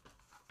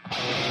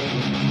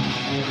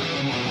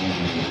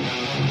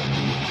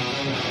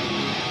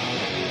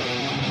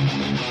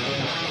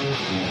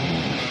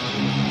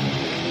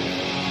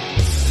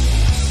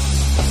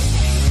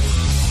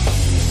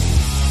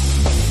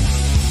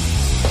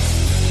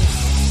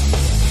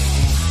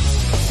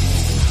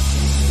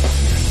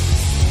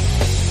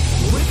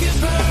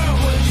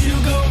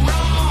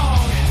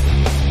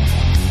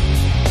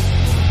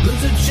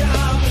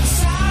 Job and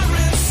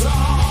siren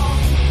song.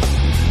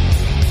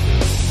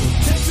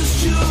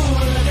 Texas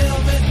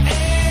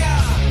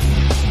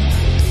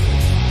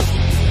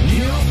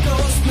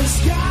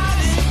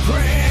misguided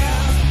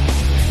prayer.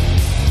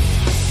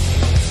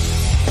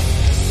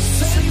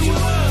 Said you were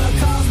a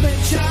cosmic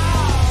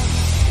child,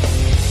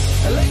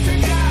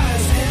 electric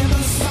eyes and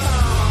a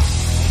smile.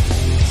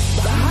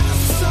 The hot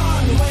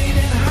sun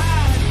waiting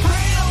high,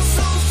 pray on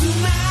souls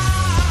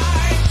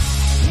tonight.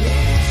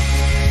 Yeah,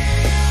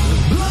 the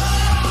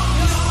blood on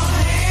your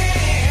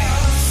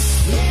hands.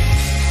 Yeah,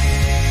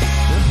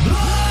 the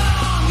blood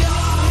on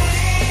your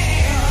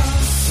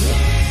hands.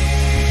 Yeah,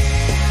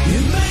 you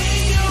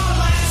made your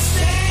last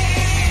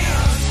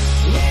stand.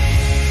 Yeah,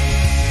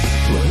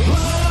 with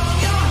blood on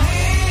your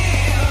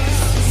hands.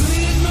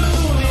 Bleed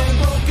moon and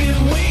broken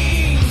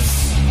wings.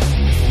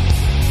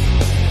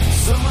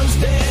 Someone's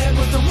dead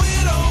with the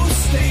widow's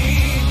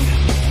sting.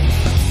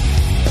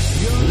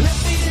 You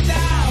left me to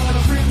die on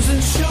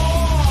crimson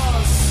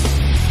shores,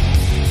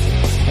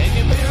 and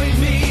you buried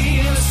me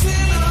in a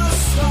sinner's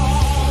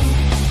storm.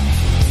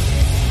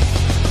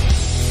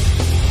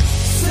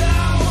 Said I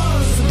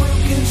was a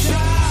broken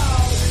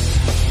child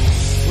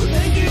with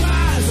angry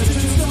eyes that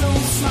just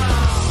don't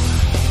smile.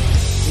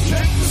 You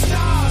drank the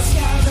stars,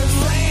 skies that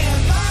ran,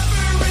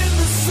 fire in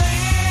the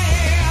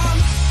sand.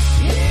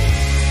 Yeah,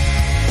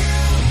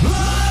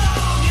 blood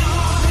on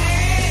your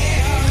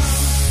hands.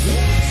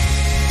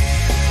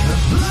 The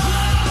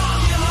blood on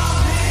your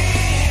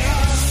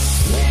hands.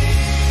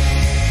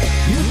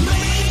 You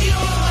made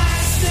your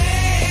last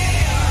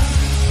stand.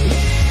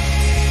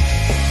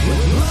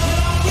 With blood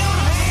on your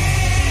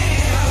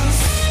hands.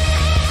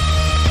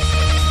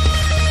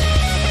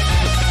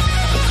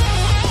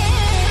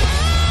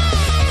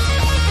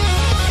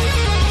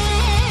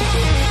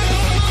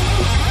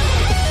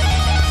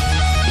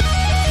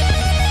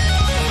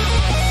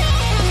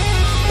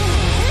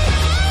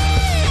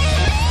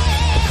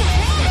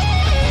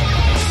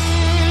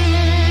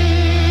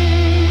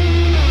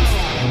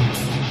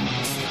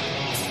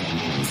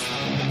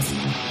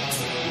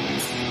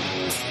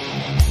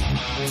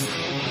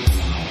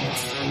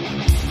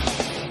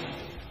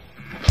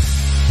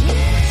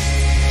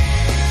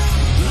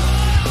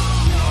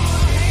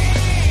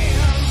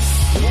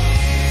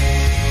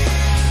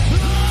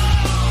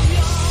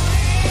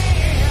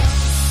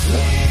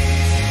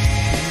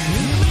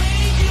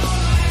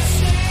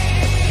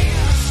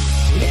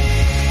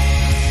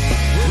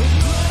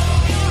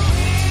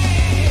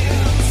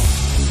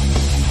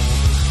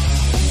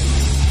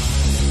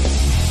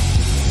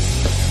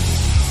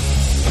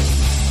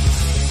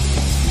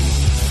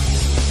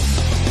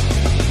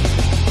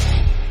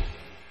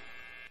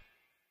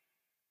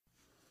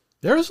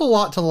 There's a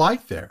lot to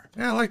like there.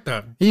 Yeah, I like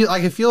that.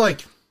 I feel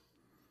like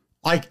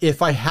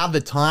if I had the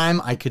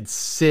time, I could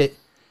sit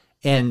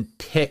and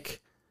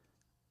pick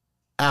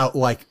out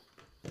like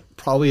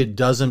probably a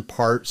dozen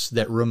parts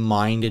that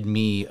reminded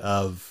me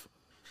of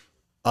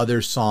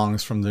other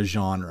songs from the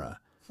genre.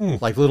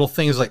 Like little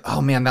things like,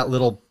 oh man, that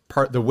little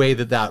part, the way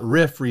that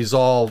riff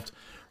resolved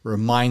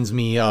reminds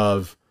me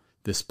of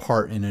this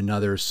part in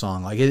another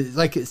song.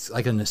 It's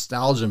like a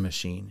nostalgia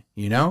machine,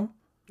 you know?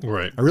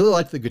 Right. I really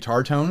like the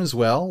guitar tone as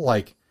well.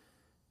 Like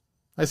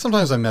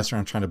sometimes I mess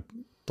around trying to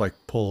like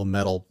pull a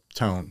metal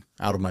tone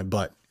out of my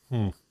butt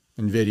in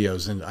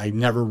videos, and I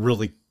never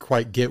really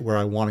quite get where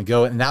I want to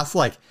go. And that's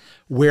like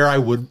where I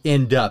would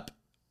end up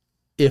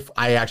if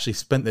I actually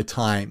spent the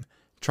time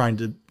trying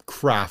to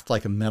craft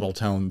like a metal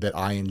tone that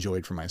I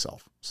enjoyed for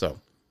myself. So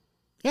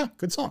yeah,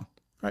 good song.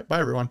 All right.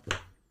 Bye everyone.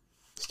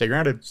 Stay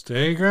grounded.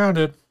 Stay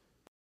grounded.